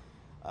 So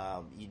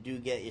you do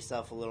get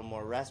yourself a little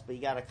more rest, but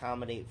you got to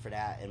accommodate for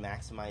that and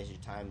maximize your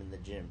time in the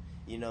gym.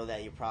 You know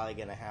that you're probably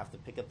going to have to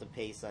pick up the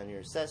pace on your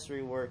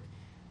accessory work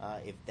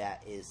if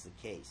that is the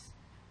case.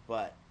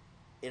 But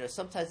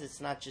sometimes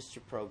it's not just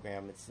your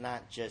program. It's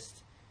not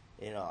just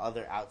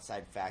other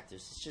outside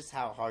factors. It's just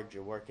how hard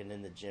you're working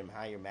in the gym,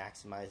 how you're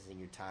maximizing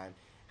your time,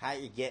 how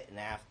you're getting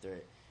after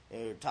it.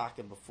 We were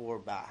talking before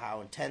about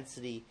how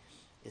intensity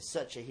is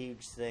such a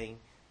huge thing.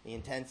 The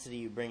intensity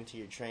you bring to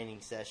your training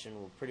session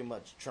will pretty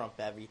much trump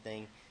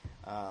everything.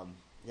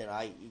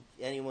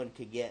 Anyone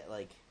could get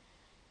like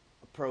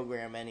a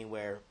program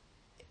anywhere,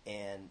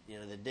 and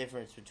the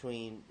difference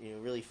between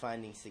really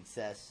finding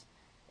success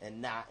and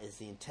not is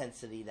the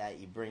intensity that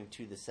you bring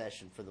to the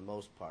session for the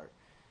most part.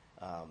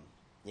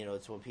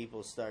 It's when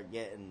people start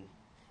getting,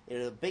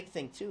 the big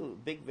thing too,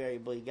 big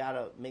variable, you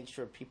gotta make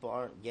sure people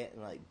aren't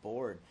getting like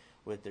bored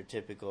with their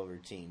typical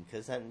routine,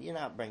 because then you're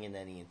not bringing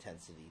any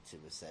intensity to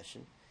a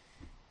session.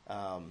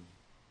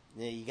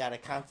 You gotta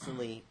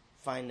constantly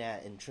find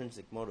that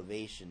intrinsic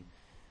motivation.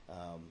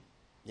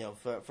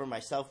 For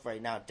myself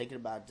right now, thinking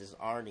about this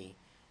Arnie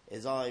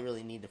is all I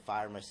really need to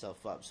fire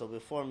myself up. So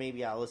before,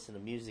 maybe I'll listen to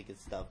music and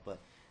stuff, but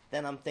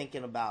then I'm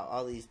thinking about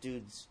all these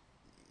dudes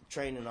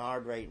training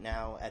hard right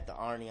now at the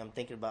Arnie. I'm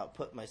thinking about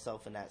putting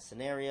myself in that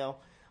scenario.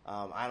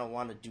 I don't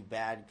want to do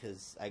bad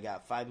because I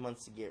got 5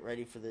 months to get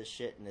ready for this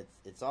shit, and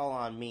it's all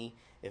on me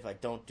if I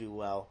don't do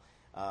well.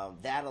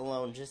 That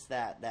alone, just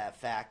that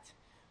fact,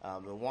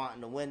 and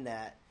wanting to win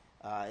that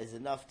is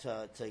enough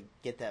to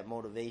get that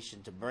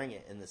motivation to bring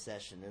it in the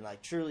session, and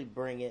like truly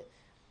bring it,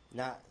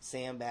 not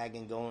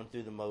sandbagging, going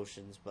through the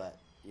motions, but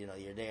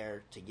you're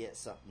there to get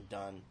something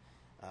done.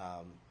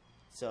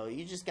 So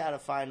you just got to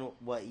find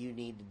what you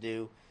need to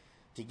do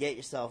to get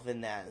yourself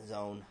in that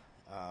zone.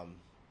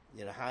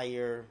 How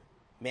you're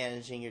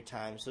managing your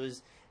time. So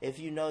if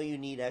you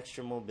need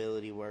extra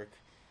mobility work,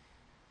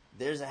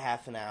 there's a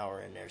half an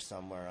hour in there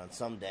somewhere on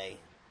some day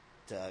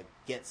to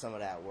get some of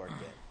that work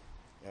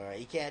in. All right,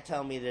 you can't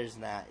tell me there's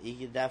not. You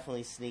can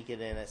definitely sneak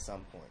it in at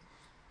some point.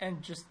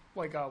 And just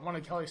like one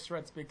of Kelly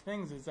Starrett's big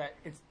things is that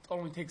it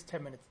only takes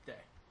 10 minutes a day.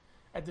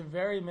 At the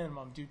very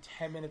minimum, do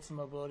 10 minutes of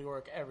mobility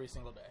work every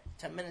single day.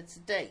 10 minutes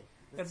a day.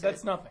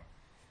 That's nothing.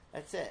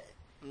 That's it.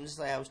 And just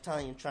like I was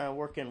telling you, trying to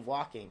work in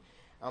walking.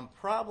 I'm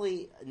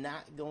probably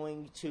not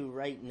going to,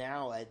 right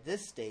now, at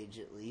this stage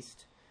at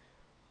least,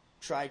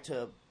 try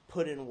to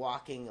put in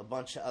walking a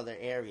bunch of other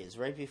areas.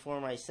 Right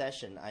before my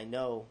session, I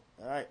know,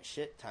 all right,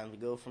 shit, time to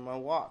go for my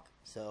walk.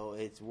 So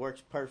it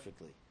works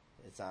perfectly.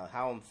 It's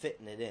how I'm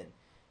fitting it in.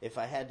 If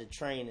I had to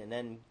train and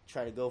then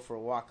try to go for a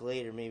walk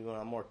later, maybe when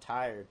I'm more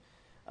tired,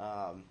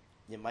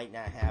 it might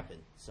not happen.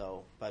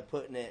 So by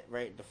putting it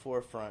right at the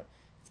forefront,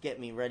 it's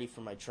getting me ready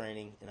for my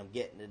training, and I'm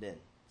getting it in.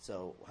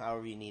 So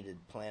however you need to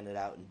plan it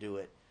out and do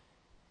it,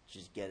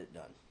 just get it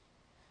done.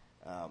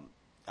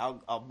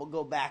 I'll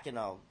go back and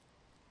I'll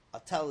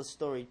tell the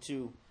story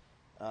too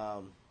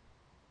about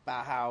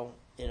how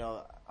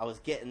I was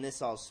getting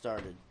this all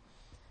started.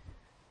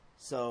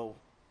 So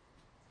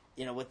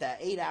with that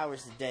 8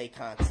 hours a day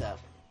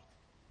concept,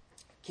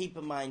 keep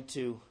in mind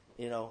too,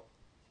 you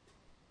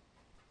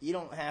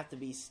don't have to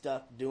be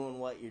stuck doing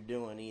what you're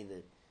doing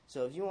either.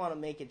 So if you want to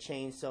make a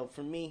change, so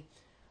for me,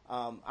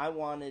 I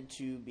wanted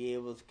to be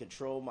able to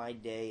control my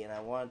day, and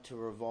I wanted to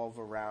revolve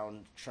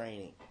around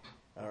training.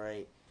 All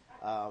right.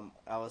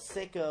 I was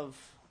sick of,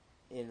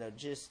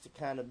 just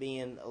kind of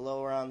being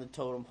lower on the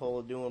totem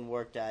pole, doing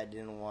work that I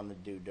didn't want to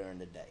do during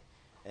the day.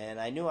 And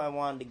I knew I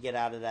wanted to get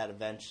out of that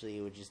eventually.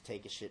 It would just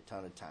take a shit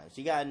ton of time. So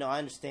you got to know, I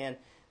understand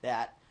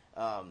that,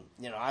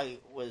 I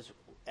was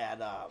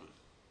at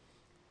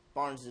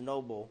Barnes &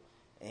 Noble,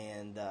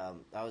 and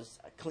I was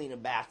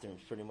cleaning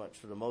bathrooms pretty much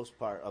for the most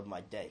part of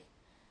my day.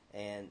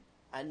 And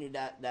I knew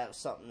that was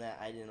something that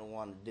I didn't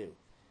want to do.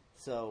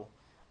 So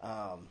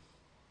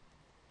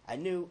I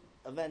knew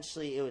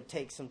eventually it would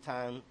take some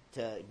time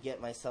to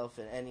get myself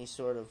in any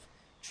sort of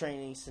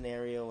training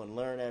scenario and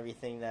learn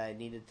everything that I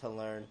needed to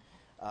learn.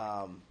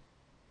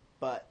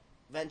 But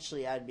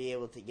eventually I'd be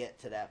able to get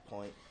to that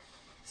point.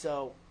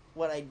 So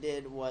what I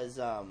did was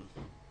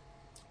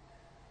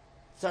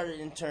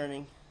started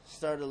interning,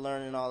 started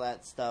learning all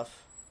that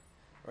stuff,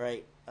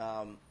 right?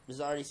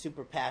 Was already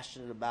super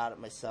passionate about it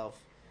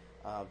myself.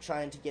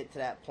 Trying to get to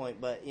that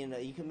point, but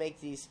you can make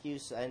the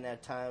excuse, I didn't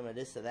have time or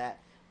this or that,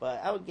 but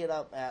I would get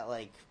up at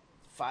like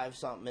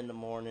 5-something in the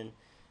morning,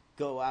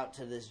 go out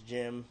to this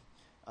gym,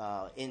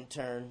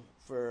 intern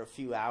for a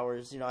few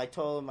hours. I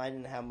told him I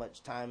didn't have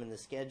much time in the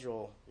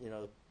schedule,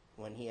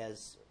 when he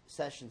has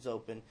sessions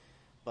open,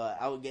 but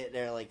I would get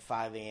there like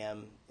 5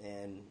 a.m.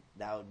 and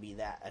that would be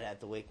that. I'd have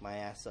to wake my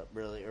ass up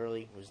really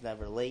early. It was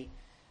never late.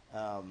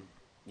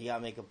 You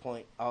gotta make a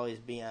point, always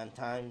be on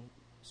time,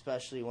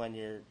 especially when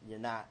you're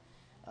not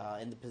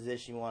in the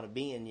position you want to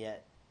be in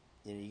yet.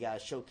 You got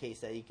to showcase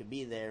that you can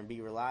be there and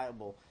be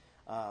reliable.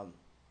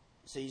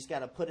 So you just got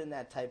to put in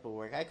that type of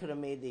work. I could have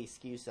made the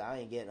excuse that I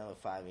ain't getting up at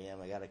 5 a.m.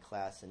 I got a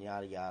class and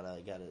yada yada.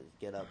 I got to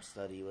get up,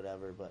 study,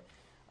 whatever. But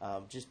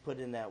just put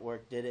in that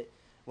work, did it.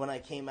 When I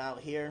came out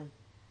here,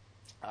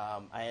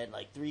 I had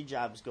like 3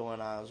 jobs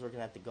going on. I was working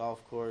at the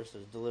golf course. I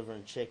was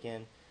delivering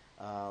chicken.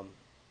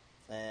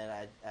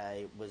 And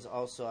I was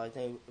also, I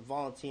think,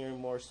 volunteering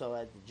more so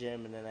at the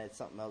gym, and then I had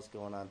something else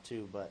going on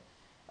too. But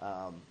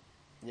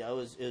it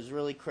was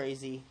really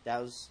crazy. I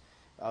was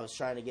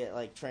trying to get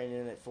like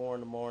training at 4 in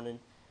the morning.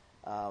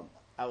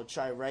 I would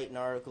try writing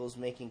articles,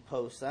 making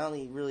posts. I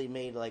only really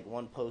made like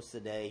 1 post a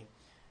day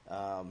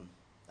on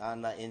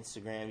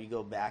Instagram. You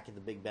go back at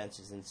the Big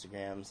Bench's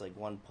Instagrams, like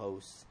 1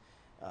 post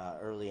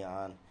early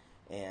on,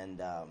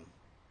 and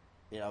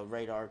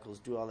write articles,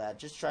 do all that.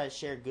 Just try to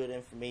share good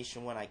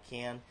information when I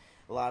can.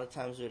 A lot of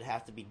times it would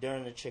have to be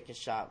during the chicken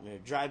shop, and it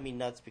would drive me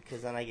nuts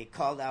because then I get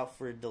called out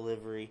for a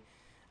delivery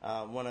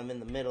when I'm in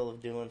the middle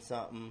of doing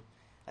something.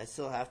 I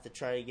still have to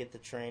try to get the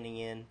training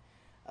in.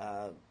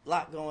 A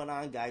lot going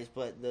on, guys,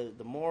 but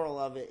the moral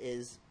of it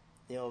is,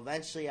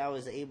 eventually I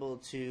was able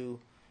to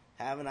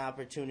have an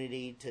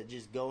opportunity to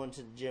just go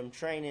into the gym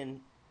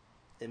training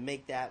and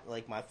make that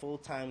like my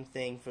full-time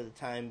thing for the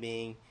time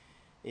being.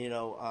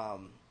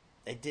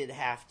 I did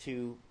have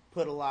to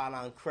put a lot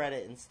on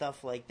credit and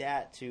stuff like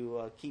that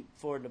to keep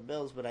forwarding the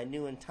bills, but I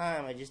knew in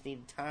time I just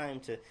needed time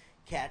to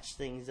catch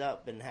things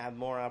up and have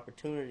more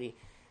opportunity.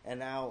 And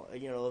now,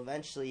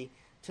 eventually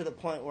to the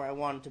point where I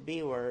wanted to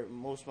be, where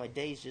most of my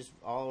days just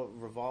all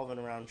revolving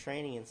around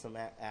training in some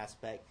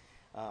aspect.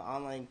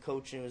 Online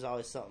coaching was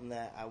always something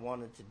that I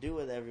wanted to do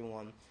with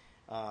everyone,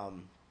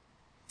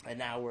 and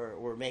now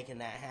we're making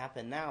that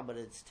happen now, but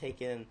it's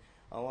taken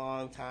a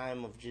long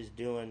time of just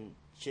doing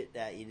shit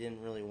that you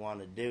didn't really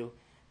want to do.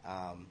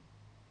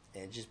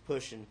 And just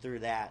pushing through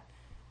that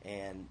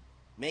and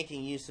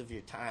making use of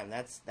your time.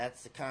 That's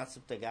the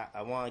concept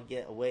I want to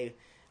get away,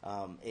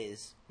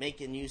 is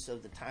making use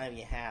of the time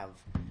you have.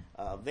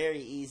 Very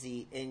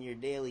easy in your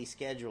daily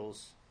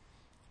schedules,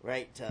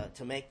 right,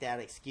 to make that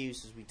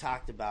excuse as we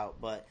talked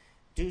about, but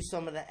do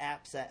some of the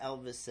apps that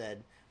Elvis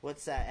said.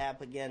 What's that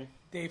app again?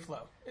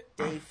 Dayflow.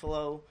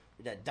 Dayflow,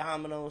 that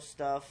domino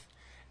stuff.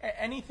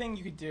 Anything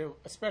you could do,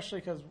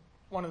 especially because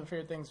one of the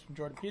favorite things from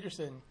Jordan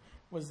Peterson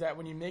was that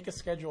when you make a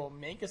schedule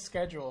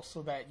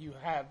so that you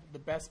have the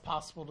best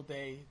possible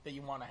day that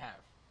you want to have.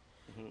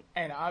 Mm-hmm.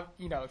 And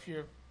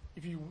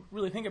if you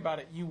really think about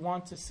it, you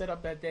want to set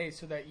up that day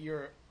so that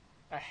you're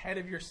ahead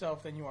of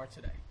yourself than you are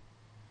today.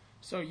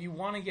 So you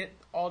want to get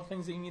all the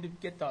things that you need to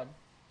get done.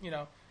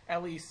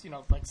 At least,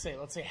 let's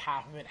say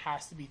half of it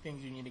has to be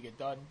things you need to get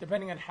done,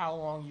 depending on how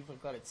long you've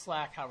let it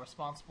slack, how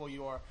responsible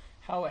you are,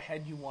 how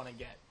ahead you want to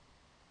get.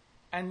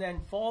 And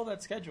then follow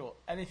that schedule.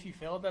 And if you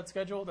fail at that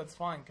schedule, that's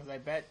fine, because I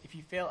bet if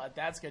you fail at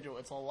that schedule,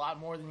 it's a lot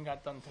more than you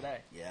got done today.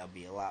 Yeah, it'll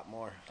be a lot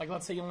more. Like,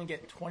 let's say you only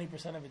get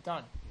 20% of it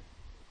done.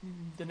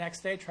 The next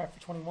day, try for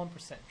 21%,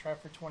 try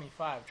for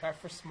 25%, try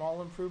for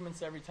small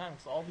improvements every time,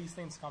 because all these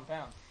things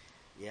compound.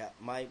 Yeah,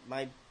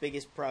 my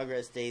biggest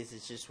progress days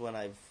is just when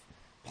I've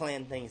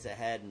planned things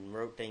ahead and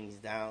wrote things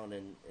down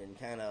and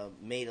kind of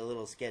made a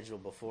little schedule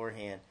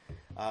beforehand.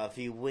 If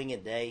you wing a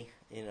day,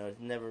 it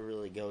never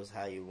really goes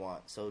how you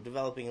want. So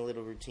developing a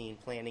little routine,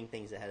 planning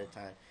things ahead of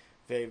time,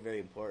 very, very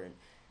important.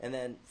 And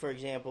then, for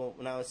example,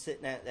 when I was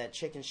sitting at that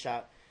chicken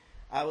shop,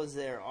 I was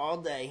there all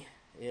day,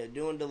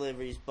 doing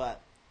deliveries,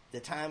 but the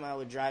time I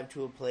would drive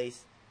to a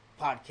place,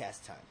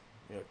 podcast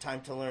time, time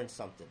to learn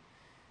something.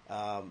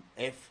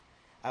 If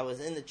I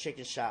was in the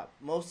chicken shop,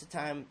 most of the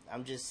time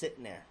I'm just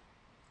sitting there.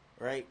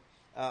 Right?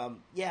 I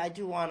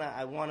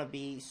want to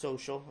be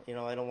social.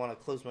 I don't want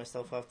to close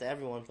myself off to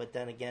everyone. But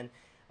then again,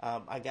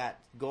 I got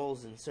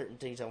goals and certain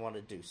things I want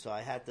to do. So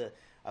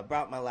I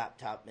brought my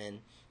laptop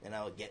in and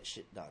I would get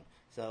shit done.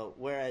 So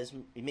whereas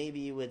maybe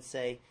you would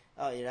say,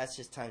 oh, that's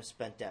just time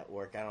spent at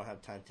work. I don't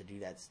have time to do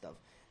that stuff.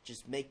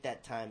 Just make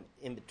that time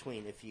in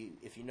between. If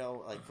you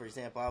know, like for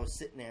example, I was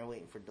sitting there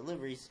waiting for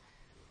deliveries,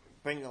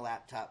 bring the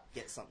laptop,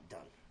 get something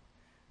done.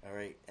 All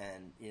right.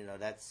 And,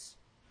 that's...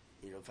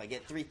 if I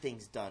get 3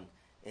 things done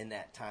in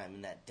that time,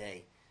 in that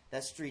day,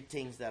 that's 3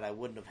 things that I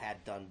wouldn't have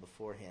had done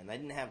beforehand. I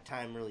didn't have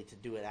time really to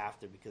do it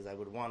after because I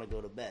would want to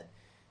go to bed.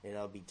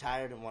 Be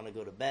tired and want to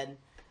go to bed.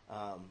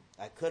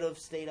 I could have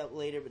stayed up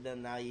later, but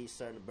then now you're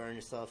starting to burn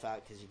yourself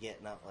out because you're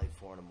getting up like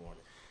 4 in the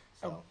morning.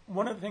 So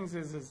one of the things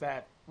is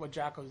that what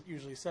Jocko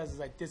usually says is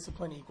that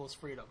discipline equals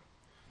freedom.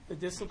 The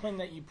discipline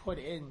that you put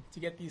in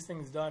to get these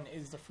things done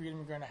is the freedom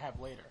you're going to have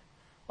later.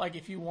 Like,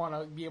 if you want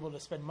to be able to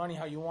spend money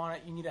how you want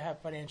it, you need to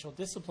have financial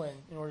discipline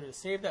in order to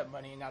save that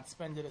money and not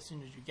spend it as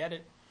soon as you get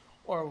it.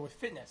 Or with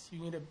fitness, you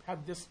need to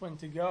have discipline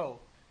to go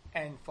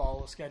and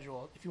follow a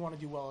schedule if you want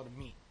to do well at a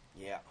meet.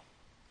 Yeah.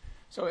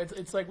 So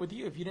it's like with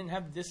you, if you didn't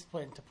have the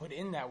discipline to put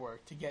in that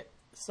work to get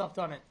stuff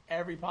done at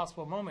every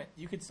possible moment,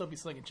 you could still be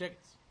slinging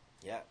chickens.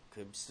 Yeah,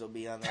 could still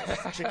be on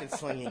that chicken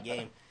slinging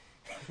game.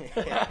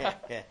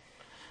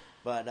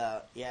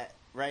 But,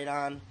 right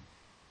on.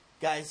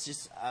 Guys,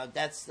 just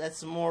that's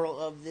the moral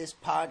of this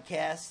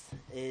podcast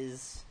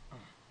is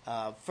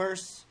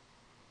first,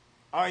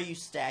 are you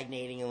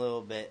stagnating a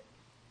little bit?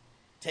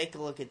 Take a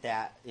look at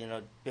that.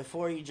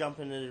 Before you jump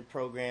into the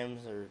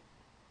programs or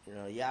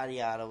yada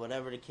yada,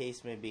 whatever the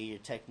case may be, your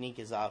technique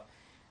is off.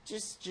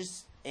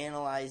 Just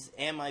analyze: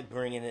 am I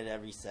bringing it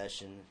every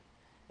session?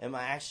 Am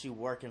I actually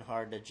working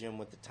hard at the gym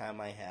with the time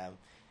I have?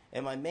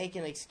 Am I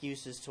making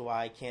excuses to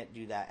why I can't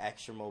do that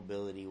extra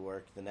mobility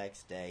work the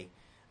next day?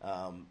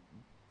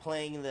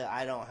 Playing the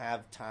I don't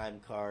have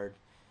time card,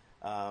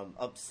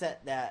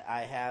 upset that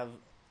I have,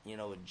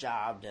 a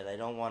job that I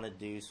don't want to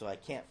do, so I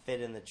can't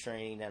fit in the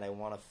training that I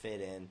want to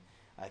fit in.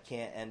 I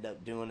can't end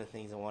up doing the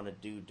things I want to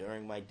do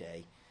during my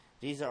day.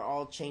 These are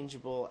all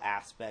changeable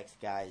aspects,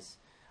 guys,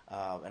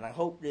 and I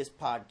hope this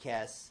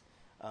podcast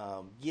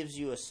gives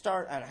you a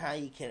start on how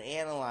you can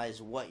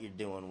analyze what you're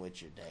doing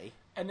with your day.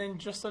 And then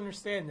just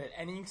understand that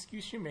any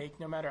excuse you make,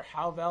 no matter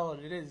how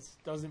valid it is,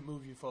 doesn't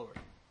move you forward.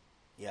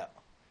 Yeah,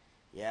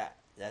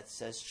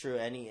 that's true.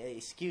 Any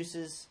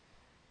excuses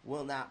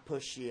will not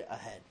push you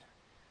ahead.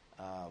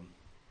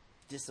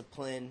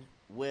 Discipline,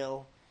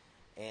 will,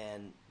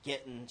 and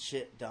getting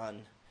shit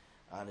done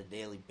on a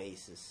daily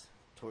basis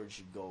towards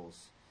your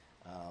goals.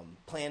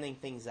 Planning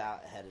things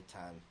out ahead of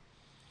time.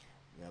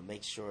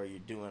 Make sure you're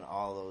doing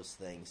all those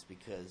things,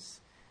 because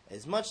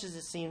as much as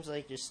it seems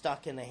like you're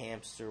stuck in a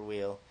hamster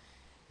wheel,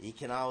 you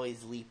can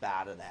always leap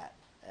out of that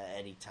at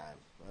any time.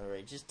 All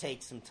right, just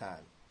take some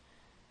time.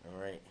 All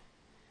right,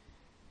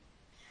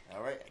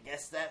 I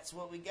guess that's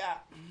what we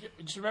got.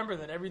 Just remember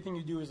that everything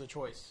you do is a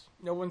choice.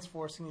 No one's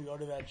forcing you to go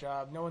to that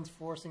job. No one's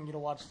forcing you to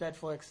watch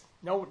Netflix.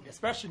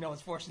 Especially no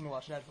one's forcing you to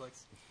watch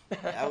Netflix.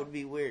 That would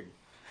be weird.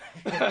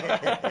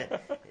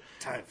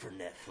 Time for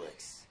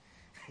Netflix.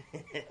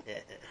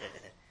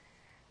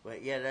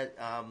 But yeah,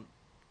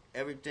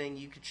 everything,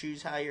 you could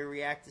choose how you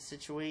react to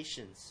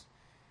situations.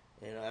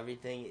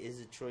 Everything is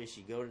a choice.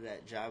 You go to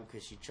that job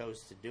because you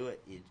chose to do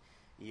it.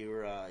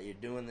 You're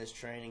doing this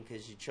training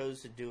because you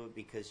chose to do it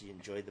because you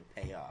enjoy the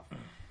payoff.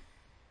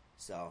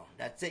 So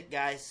that's it,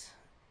 guys.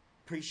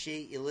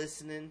 Appreciate you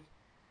listening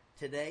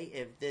today.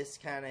 If this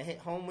kind of hit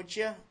home with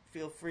you,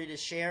 feel free to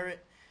share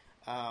it.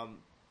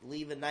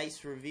 Leave a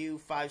nice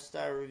review.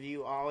 5-star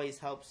review always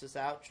helps us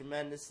out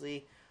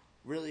tremendously.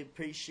 Really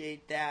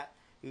appreciate that.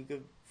 You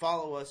can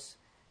follow us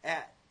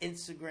at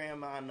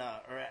Instagram on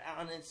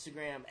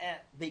Instagram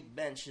at Big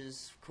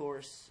Benches, of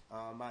course.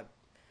 My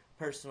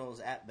personal is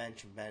at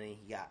Bench and Benny.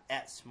 You got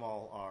at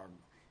Small Arm,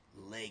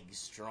 Legs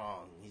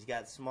Strong. He's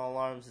got small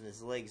arms and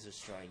his legs are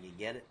strong. You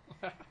get it?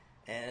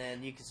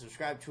 And you can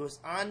subscribe to us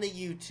on the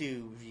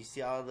YouTube. You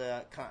see all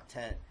the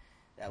content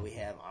that we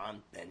have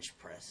on bench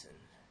pressing.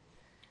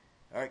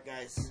 All right,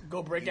 guys.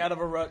 Go break out of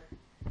a rut.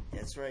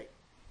 That's right.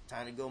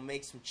 Time to go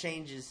make some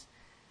changes.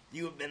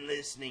 You have been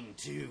listening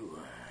to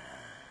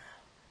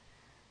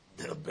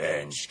The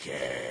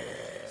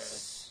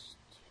Benchcast.